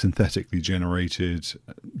 Was it synthetically generated?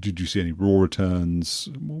 Did you see any raw returns?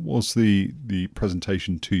 What was the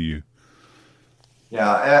presentation to you?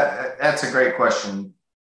 Yeah, that's a great question.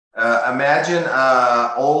 Imagine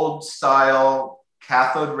old style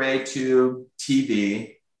cathode ray tube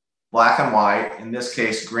TV, black and white, in this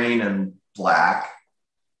case, green and black.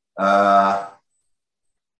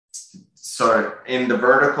 Sort of in the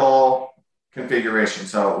vertical configuration.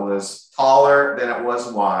 So it was taller than it was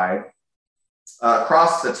wide.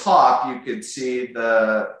 Across the top, you could see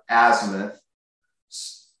the azimuth.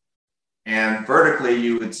 and vertically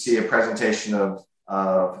you would see a presentation of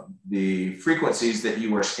the frequencies that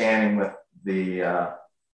you were scanning with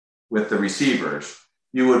the receivers.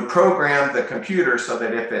 You would program the computer so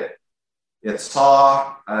that if it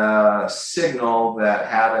saw a signal that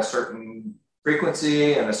had a certain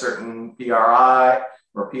frequency and a certain PRI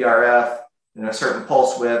or PRF and a certain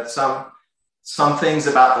pulse width, some things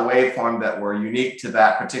about the waveform that were unique to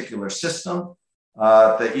that particular system,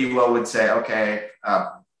 the EWO would say, okay,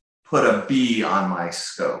 put a B on my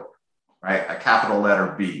scope, right? A capital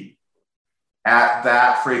letter B at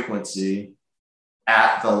that frequency,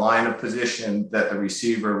 at the line of position that the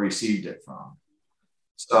receiver received it from.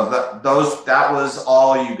 So that was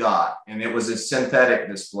all you got. And it was a synthetic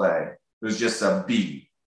display. It was just a B.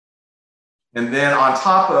 And then on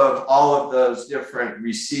top of all of those different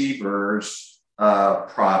receivers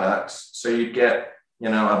products, so you'd get,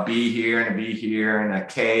 a B here and a B here and a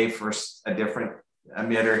K for a different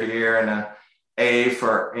emitter here and a A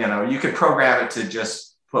for, you could program it to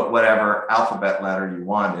just put whatever alphabet letter you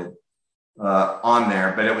wanted on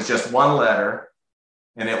there, but it was just one letter,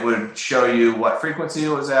 and it would show you what frequency it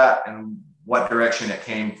was at and what direction it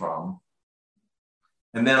came from.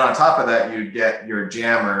 And then on top of that, you'd get your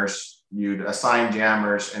jammers. You'd assign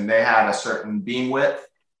jammers, and they had a certain beam width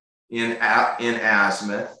in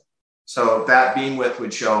azimuth. So that beam width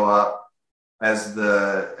would show up as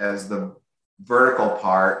the vertical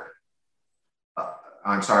part.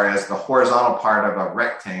 As the horizontal part of a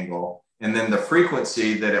rectangle, and then the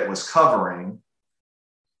frequency that it was covering,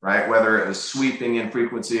 right? Whether it was sweeping in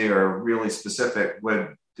frequency or really specific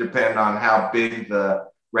would depend on how big the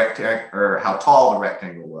rectangle or how tall the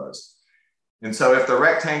rectangle was. And so if the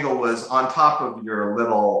rectangle was on top of your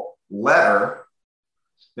little letter,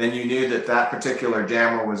 then you knew that that particular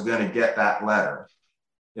jammer was going to get that letter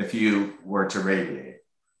if you were to radiate.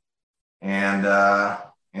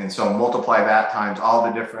 And so multiply that times all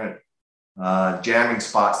the different jamming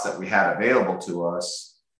spots that we had available to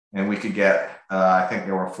us. And we could get, I think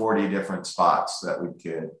there were 40 different spots that we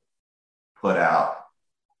could put out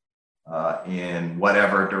in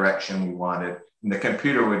whatever direction we wanted. And the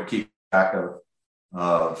computer would keep track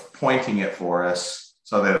of pointing it for us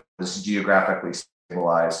so that it was geographically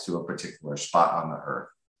stabilized to a particular spot on the Earth.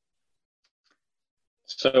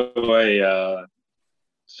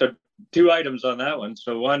 So two items on that one.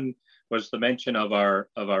 So one was the mention of our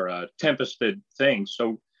tempested thing.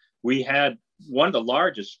 So we had one of the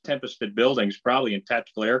largest tempested buildings probably in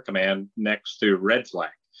Tactical Air Command next to Red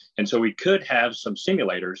Flag. And so we could have some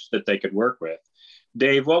simulators that they could work with.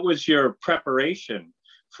 Dave, what was your preparation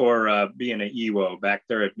for being an EWO back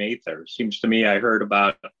there at Mather? Seems to me I heard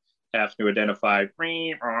about having to identify.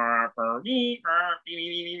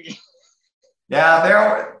 Yeah,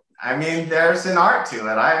 there's an art to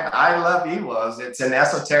it. I love EWOs. It's an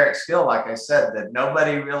esoteric skill, like I said, that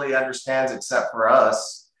nobody really understands except for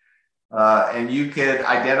us. And you could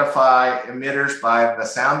identify emitters by the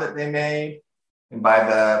sound that they made and by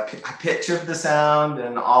the pitch of the sound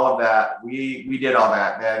and all of that. We did all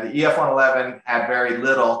that. The EF-111 had very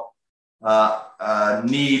little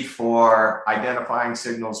need for identifying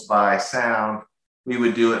signals by sound. We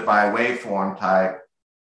would do it by waveform type,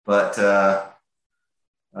 but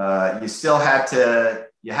you still had to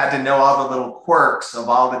know all the little quirks of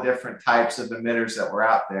all the different types of emitters that were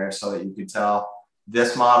out there so that you could tell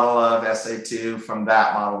this model of SA2 from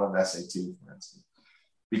that model of SA2, for instance,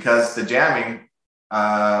 because the jamming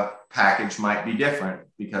package might be different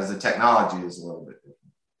because the technology is a little bit different.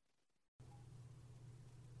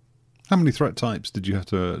 How many threat types did you have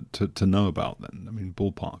to know about then? I mean,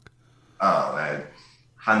 ballpark. Oh,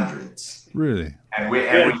 hundreds. Really? And we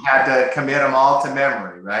had to commit them all to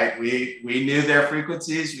memory, right? We knew their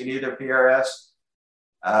frequencies, we knew their PRFs,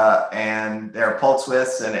 and their pulse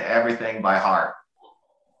widths and everything by heart.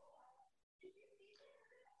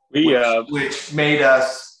 Which made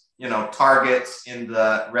us, targets in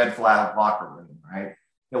the Red Flag locker room, right?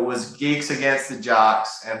 It was geeks against the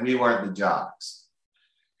jocks, and we weren't the jocks.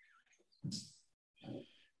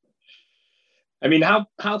 I mean, how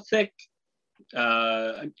thick?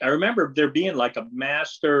 I remember there being like a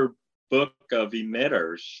master book of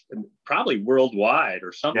emitters, probably worldwide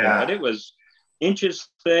or something, but it was inches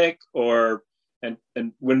thick. And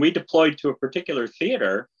when we deployed to a particular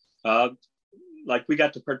theater, like we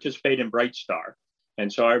got to participate in Bright Star.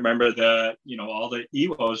 And so I remember all the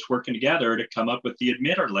EWOs working together to come up with the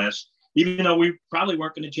emitter list, even though we probably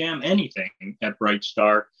weren't going to jam anything at Bright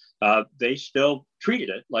Star. They still treated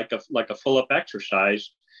it like a full-up exercise.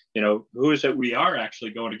 Who is it we are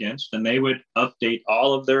actually going against? And they would update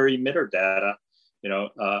all of their emitter data,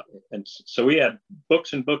 and so we had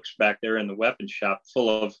books and books back there in the weapons shop full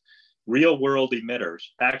of real world emitters,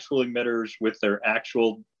 actual emitters with their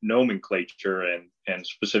actual nomenclature and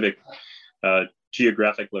specific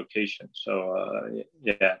geographic location. So,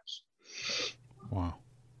 yeah. Wow.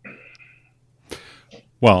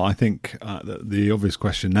 Well, I think the obvious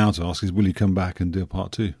question now to ask is, will you come back and do a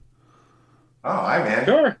part 2? Oh, hi, man.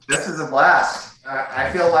 Sure. This is a blast.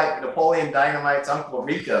 I feel like Napoleon Dynamite's Uncle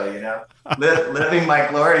Rico, living my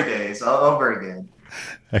glory days all over again.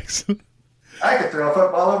 Excellent. I could throw a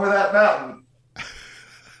football over that mountain.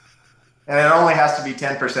 And it only has to be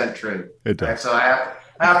 10% true. It does. Right? So I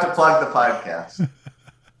have to plug the podcast.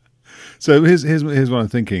 So here's what I'm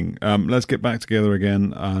thinking. Let's get back together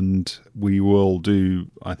again, and we will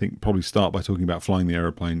do, I think, probably start by talking about flying the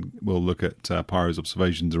aeroplane. We'll look at Pyro's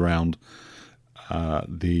observations around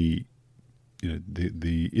the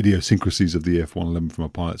idiosyncrasies of the F-111 from a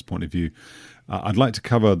pilot's point of view. I'd like to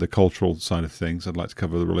cover the cultural side of things. I'd like to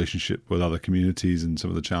cover the relationship with other communities and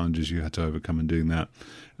some of the challenges you had to overcome in doing that,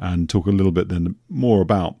 and talk a little bit then more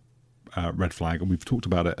about Red Flag. And we've talked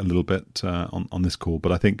about it a little bit on this call,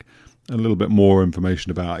 but I think a little bit more information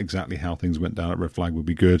about exactly how things went down at Red Flag would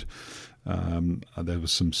be good. There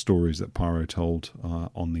was some stories that Pyro told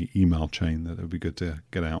on the email chain that it would be good to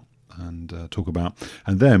get out and talk about.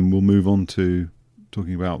 And then we'll move on to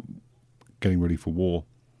talking about getting ready for war.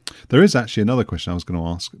 There is actually another question I was going to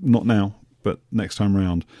ask, not now, but next time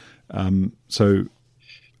around. So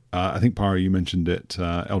I think, Pyro, you mentioned it,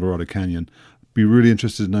 El Dorado Canyon. Be really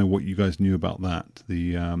interested to know what you guys knew about that,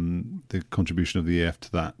 the contribution of the EF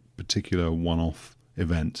to that particular one-off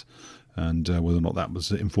event, and whether or not that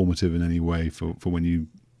was informative in any way for when you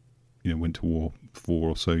went to war 4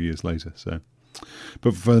 or so years later. So,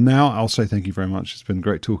 but for now, I'll say thank you very much. It's been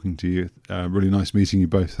great talking to you. Really nice meeting you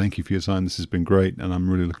both. Thank you for your time. This has been great, and I'm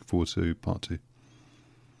really looking forward to part 2.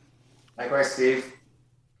 Likewise, Steve.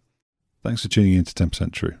 Thanks for tuning in to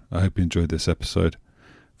 10% True. I hope you enjoyed this episode.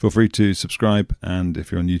 Feel free to subscribe, and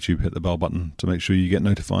if you're on YouTube, hit the bell button to make sure you get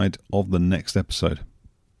notified of the next episode.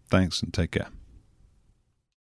 Thanks, and take care.